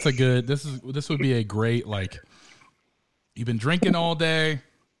 Like that's a good. This would be a great like. You've been drinking all day.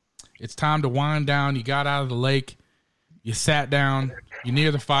 It's time to wind down. You got out of the lake. You sat down. You're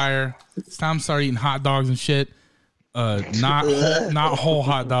near the fire. It's time to start eating hot dogs and shit. Not whole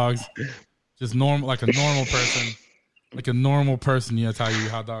hot dogs. Just normal, like a normal person. Like a normal person, that's how you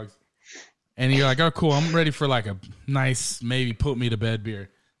eat hot dogs. And you're like, oh, cool. I'm ready for like a nice, maybe put me to bed beer.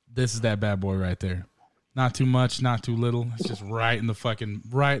 This is that bad boy right there. Not too much, not too little. It's just right in the fucking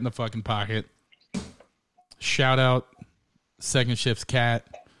pocket. Shout out Second Shift's cat.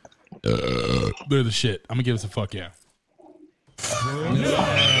 They're the shit. I'm gonna give us a fuck yeah. Oh,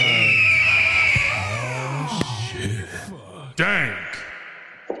 shit. Dang.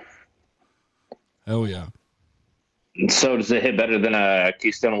 Hell yeah. So does it hit better than a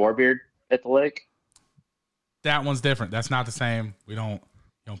Keystone Warbeard at the lake? That one's different. That's not the same. We don't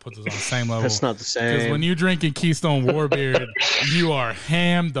put those on the same level. That's not the same. Because when you're drinking Keystone Warbeard, you are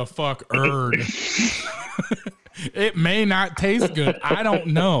hammed the fuck erd. It may not taste good. I don't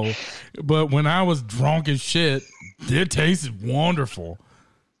know. But when I was drunk as shit, it tasted wonderful.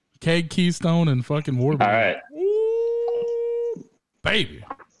 Keg Keystone and fucking Warbeard. All right. Ooh, baby.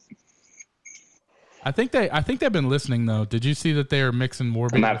 I think they've been listening though. Did you see that they are mixing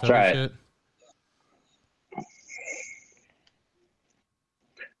Warbeard with other shit?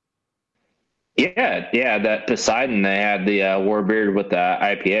 Yeah. That Poseidon, they had the Warbeard with the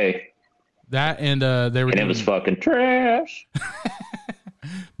IPA. That and they were. And it was fucking trash.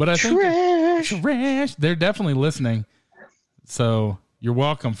 But I think trash. They're definitely listening. So you're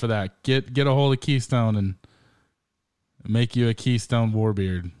welcome for that. Get a hold of Keystone and make you a Keystone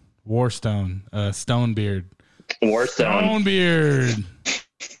Warbeard. Warstone, Stonebeard. Warstone. Stonebeard.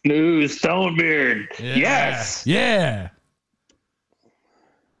 New Stonebeard. Yeah. Yes. Yeah.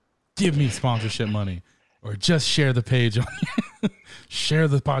 Give me sponsorship money, or just share the page on share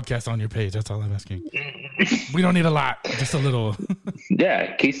the podcast on your page. That's all I'm asking. We don't need a lot, just a little.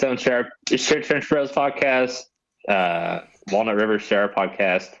 Yeah, Keystone Share Trench Bros podcast, Walnut River Share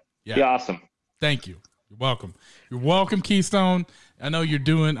podcast. Yeah, be awesome. Thank you. You're welcome. You're welcome, Keystone. I know you're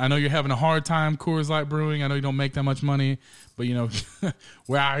having a hard time, Coors Light Brewing. I know you don't make that much money, but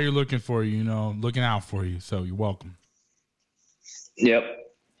we're out here looking for you, looking out for you. So you're welcome. Yep.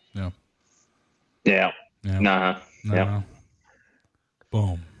 Yeah. Yeah. Yeah. Nah. Yeah.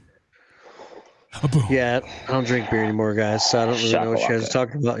 Boom. Boom. Yeah, I don't drink beer anymore, guys, so I don't really know what you guys are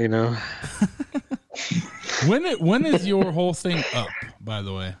talking about, When is your whole thing up, by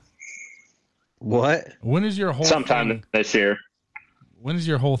the way? What? When is your whole Sometime this year. When is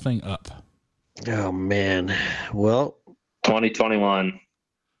your whole thing up? Oh, man. Well, 2021.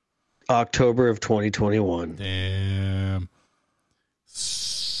 October of 2021. Damn.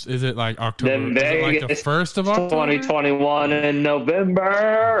 Is it like October? Is it like the 1st of October? 2021 in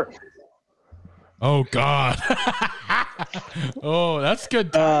November. Oh, God. Oh, that's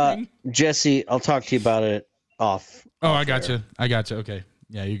good timing. Jesse, I'll talk to you about it off. Oh, I got you. Okay.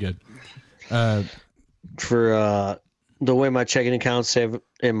 Yeah, you're good. the way my checking account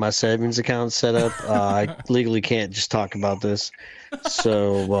and my savings account set up, I legally can't just talk about this.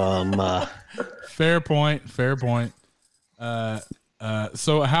 So, fair point.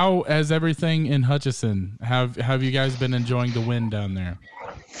 So how has everything in Hutchinson? Have you guys been enjoying the wind down there?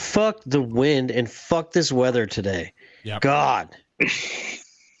 Fuck the wind and fuck this weather today. Yeah. God.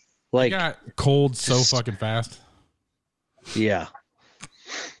 Like, it got cold so fucking fast. Yeah.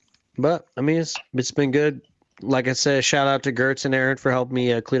 But I mean, it's been good. Like I said, shout out to Gertz and Aaron for helping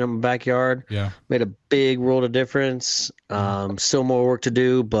me clean up my backyard. Yeah. Made a big world of difference. Still more work to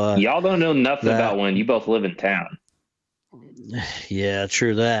do, but y'all don't know nothing about wind. You both live in town. Yeah,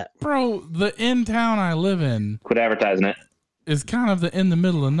 true that. Bro, the in town I live in. Quit advertising it. Is kind of in the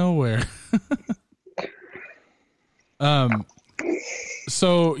middle of nowhere.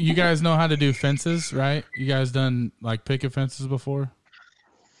 So you guys know how to do fences, right? You guys done like picket fences before?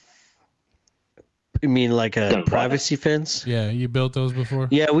 You mean like a privacy fence? Yeah, you built those before?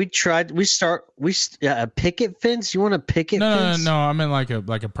 Yeah, we tried. A picket fence. You want a picket fence? No. I meant like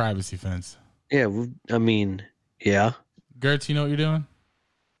a privacy fence. Yeah, I mean, yeah. Gertz, you know what you're doing?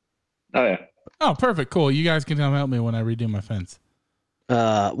 Oh yeah. Oh, perfect, cool. You guys can come help me when I redo my fence.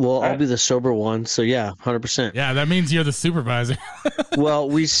 I'll be the sober one, so yeah, 100%. Yeah, that means you're the supervisor. Well,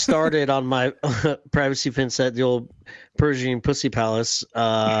 we started on my privacy fence at the old Persian Pussy Palace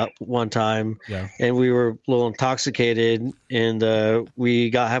one time, and we were a little intoxicated, and we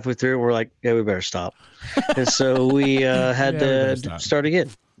got halfway through, and we're like, yeah, we better stop. And so we had to start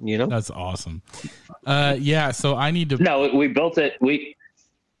again, you know? That's awesome. Yeah, so I need to... No, we built it.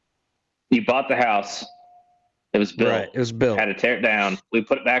 You bought the house. It was built. Right, it was built. Had to tear it down. We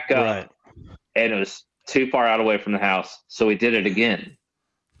put it back up, and it was too far out away from the house, so we did it again.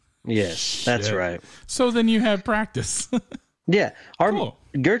 Yes, that's right. So then you have practice. Yeah,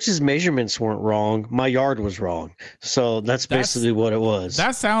 Gertz's measurements weren't wrong. My yard was wrong, so that's basically what it was.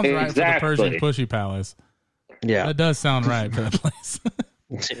 That sounds right for the Persian Pussy Palace. Yeah, that does sound right for the place.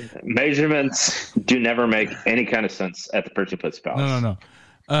 Measurements do never make any kind of sense at the Persian Pussy Palace. No.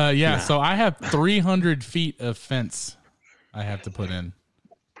 So I have 300 feet of fence I have to put in.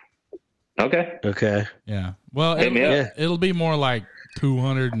 Okay. Yeah. Well, it'll be more like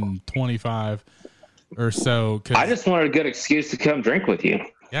 225 or so. I just wanted a good excuse to come drink with you.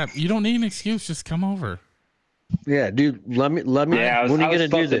 Yeah, you don't need an excuse. Just come over. Yeah, dude. Let me. Yeah, when are you gonna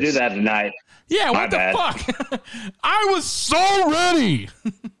do this? To do that tonight. Yeah. What the fuck? I was so ready.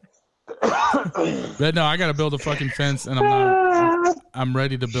 But no, I got to build a fucking fence, and I'm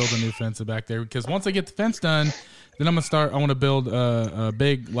ready to build a new fence back there, because once I get the fence done, then I'm gonna start. I want to build a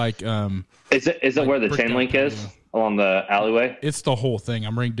big like. Is it like where the chain link is along the alleyway? It's the whole thing.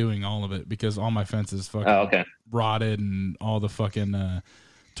 I'm redoing all of it because all my fences fucking rotted, and all the fucking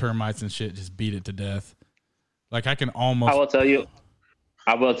termites and shit just beat it to death. Like I can almost. I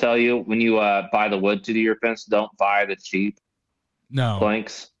will tell you when you buy the wood to do your fence, don't buy the cheap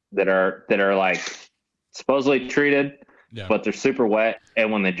planks that are like supposedly treated, but they're super wet, and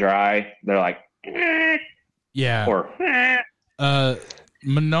when they dry, they're like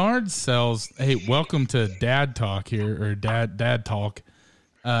Menards sells. Hey, welcome to Dad Talk here, or Dad Talk.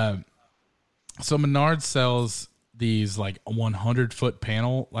 So Menards sells these like 100-foot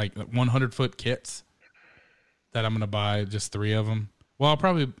panel, like 100-foot kits that I'm gonna buy, just 3 of them. Well, I'll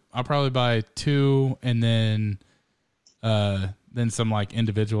probably buy 2, and then some like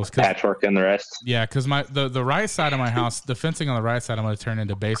individuals, patchwork and the rest. Yeah, because the right side of my house, the fencing on the right side, I'm going to turn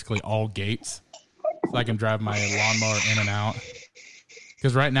into basically all gates, so I can drive my lawnmower in and out.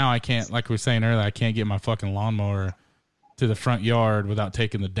 Because right now I can't, like we were saying earlier, I can't get my fucking lawnmower to the front yard without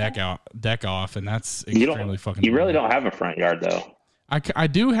taking the deck off, and that's extremely fucking. You really don't have a front yard though. I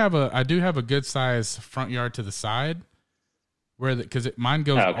do have a good size front yard to the side, because mine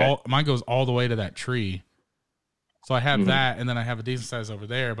goes all the way to that tree. So I have that, and then I have a decent size over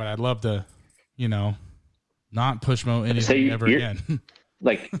there, but I'd love to, not push mow anything ever again.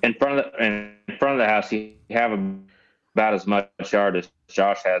 Like in front of the house, you have about as much yard as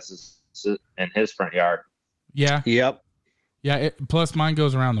Josh has in his front yard. Yeah. Yep. Yeah. Plus mine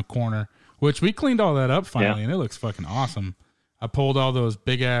goes around the corner, which we cleaned all that up finally, and it looks fucking awesome. I pulled all those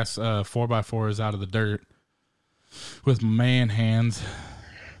big ass 4x4s out of the dirt with man hands.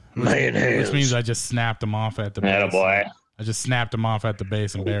 Which means I just snapped them off at the base. Boy. I just snapped them off at the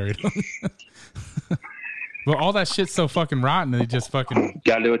base and buried them. But all that shit's so fucking rotten, they just fucking...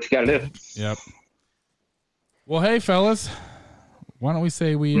 Gotta do what you gotta do. Yep. Well, hey, fellas. Why don't we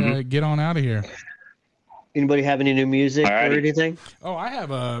say we get on out of here? Anybody have any new music or anything? Oh, I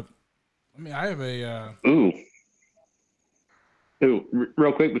have a... Ooh,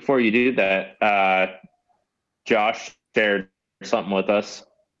 real quick before you do that, Josh, shared something with us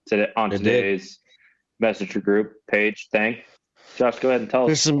on today's messenger group page thing. Josh, go ahead and tell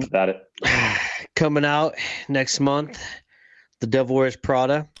us about it. Coming out next month, The Devil Wears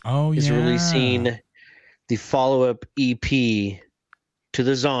Prada is releasing the follow-up EP to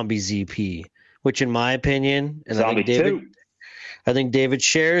the Zombies EP, which in my opinion, and I think David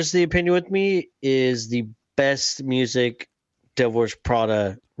shares the opinion with me, is the best music Devil Wears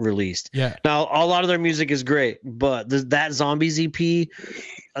Prada released. Yeah. Now a lot of their music is great, but that Zombies EP,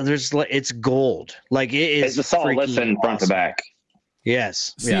 it's gold. Like it is. It's a solid listen front to back.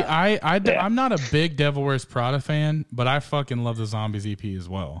 Yes. See, I'm not a big Devil Wears Prada fan, but I fucking love the Zombies EP as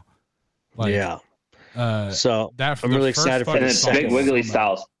well. Like, so I'm really excited for this. And Big Wiggly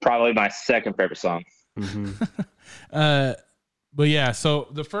Style is probably my second favorite song. Mm-hmm. But yeah, so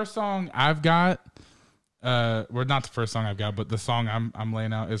the first song I've got, well, not the first song I've got, but the song I'm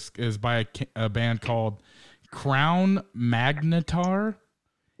laying out is by a band called Crown Magnetar.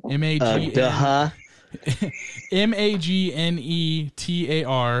 Magnetar.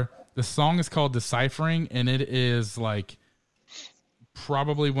 The song is called Deciphering, and it is like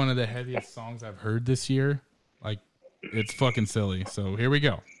probably one of the heaviest songs I've heard this year. Like, it's fucking silly. So here we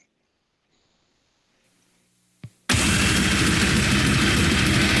go.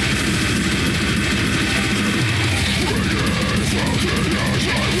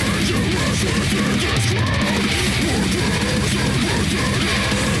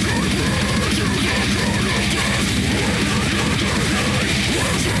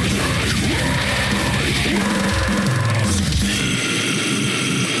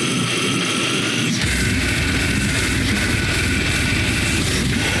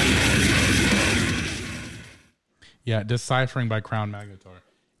 Yeah, Deciphering by Crown Magnetar.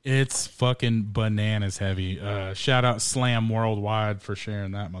 It's fucking bananas heavy. Shout out Slam Worldwide for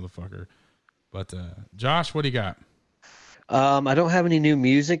sharing that motherfucker. But Josh, what do you got? I don't have any new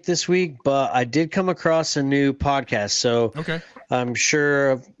music this week, but I did come across a new podcast. So okay, I'm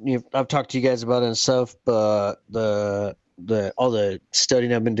sure I've talked to you guys about it and stuff, but all the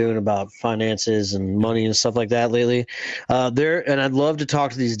studying I've been doing about finances and money and stuff like that lately, and I'd love to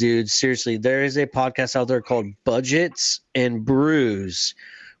talk to these dudes. Seriously, there is a podcast out there called Budgets and Brews,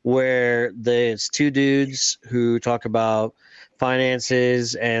 where it's two dudes who talk about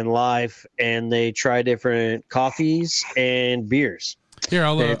finances and life, and they try different coffees and beers. Here,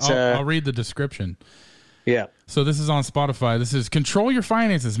 I'll read the description. Yeah. So this is on Spotify. This is Control Your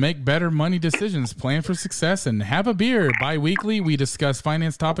Finances, Make Better Money Decisions, Plan for Success, and Have a Beer. Bi-weekly, we discuss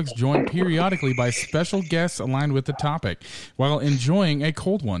finance topics joined periodically by special guests aligned with the topic while enjoying a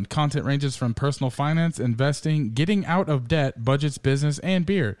cold one. Content ranges from personal finance, investing, getting out of debt, budgets, business, and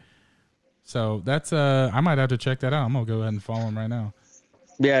beer. So that's I might have to check that out. I'm going to go ahead and follow him right now.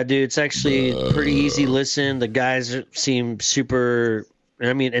 Yeah, dude, it's actually pretty easy listen. The guys seem super,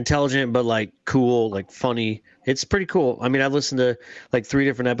 intelligent, but like cool, like funny. It's pretty cool. I mean, I've listened to like 3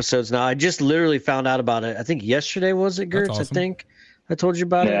 different episodes now. I just literally found out about it. I think yesterday, was it, Gertz? Awesome. I think I told you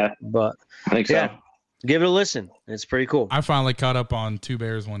about it. But I think so. Give it a listen. It's pretty cool. I finally caught up on 2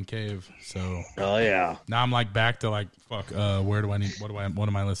 Bears, 1 Cave. So yeah. Now I'm like back to like, fuck, what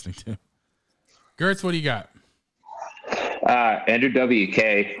am I listening to? Gertz, what do you got? Andrew WK.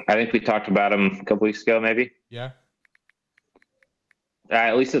 I think we talked about him a couple weeks ago, maybe. Yeah.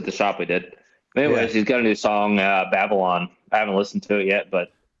 At least at the shop we did. Anyways, He's got a new song, Babylon. I haven't listened to it yet,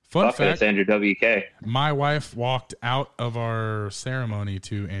 but fun fact, it's Andrew WK. My wife walked out of our ceremony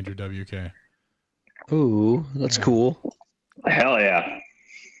to Andrew WK. Ooh, that's cool. Hell yeah.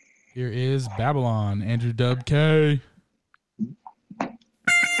 Here is Babylon, Andrew WK.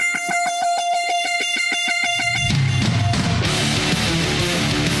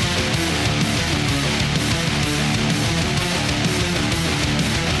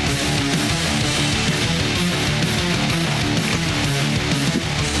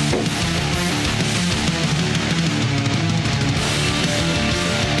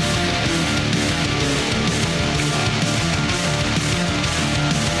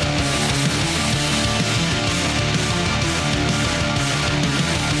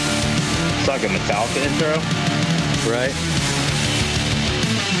 Like a Metallica intro, right?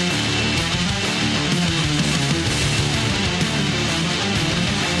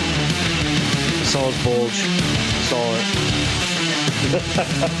 Saw his bulge. Saw it.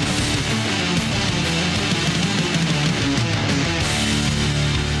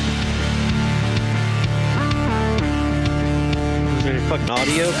 Is there any fucking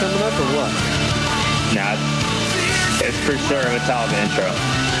audio coming up or what? Nah, it's for sure a Metallica intro.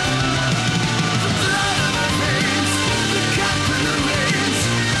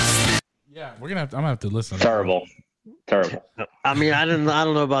 Yeah, I'm gonna have to listen. Terrible Terrible. I mean, I don't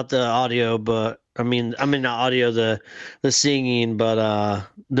know about the audio, but the audio, the singing, but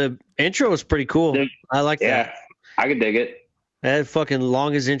the intro was pretty cool. I like that. Yeah, I could dig it. That fucking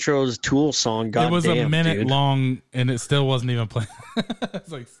longest intro Tool song. God it was damn, a minute dude. long, and it still wasn't even playing.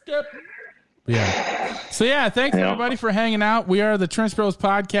 It's like skip. But yeah. So yeah, thanks everybody for hanging out. We are the Trench Bros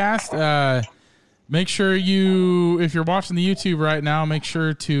Podcast. Make sure if you're watching the YouTube right now, make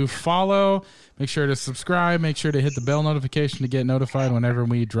sure to follow, make sure to subscribe, make sure to hit the bell notification to get notified whenever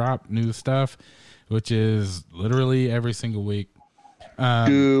we drop new stuff, which is literally every single week.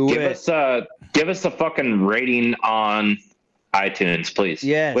 Give us a fucking rating on iTunes, please.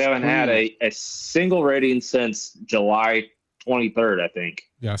 Yes, we haven't had a single rating since July 23rd, I think.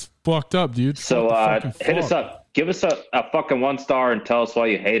 Yeah, it's fucked up, dude. So hit us up. Give us a fucking 1-star and tell us why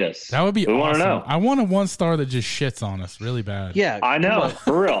you hate us. That would be awesome. We want to know. I want a 1-star that just shits on us really bad. Yeah, I know,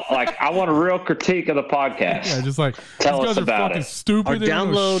 for real. Like, I want a real critique of the podcast. Yeah, just like tell these us guys about are fucking it. stupid. Our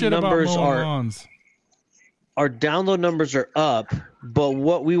download numbers are download numbers are up, but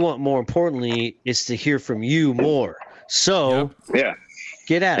what we want more importantly is to hear from you more. So yeah,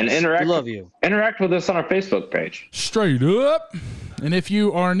 get at us. Interact. We love you. Interact with us on our Facebook page. Straight up. And if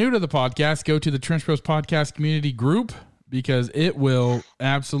you are new to the podcast, go to the Trench Bros Podcast community group, because it will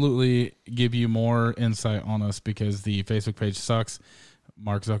absolutely give you more insight on us, because the Facebook page sucks.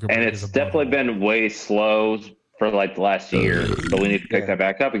 Mark Zuckerberg. And it's definitely been way slow for like the last year, but we need to pick that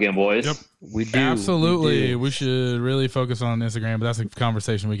back up again, boys. Yep. We do. Absolutely. We should really focus on Instagram, but that's a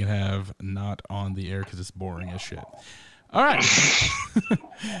conversation we can have not on the air because it's boring as shit. All right.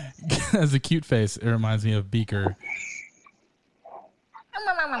 As a cute face, it reminds me of Beaker.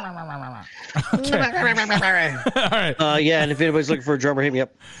 Okay. All right. Yeah, and if anybody's looking for a drummer, hit me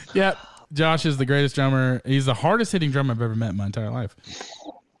up. Yep. Josh is the greatest drummer. He's the hardest hitting drummer I've ever met in my entire life.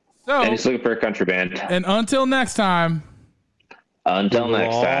 So, And he's looking for a country band. And until next time. Reunite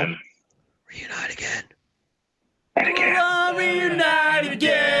again. And again. We'll reunite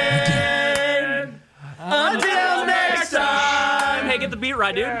again. Until next time. Hey, get the beat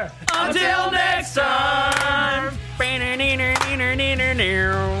right, dude. Until next time. We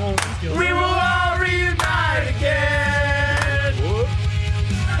will all reunite again.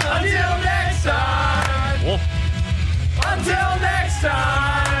 Until next time. Until next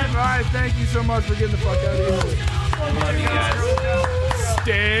time. All right. Thank you so much for getting the fuck out of here. Love you guys.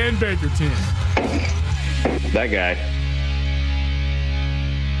 Stan Bakerton. That guy.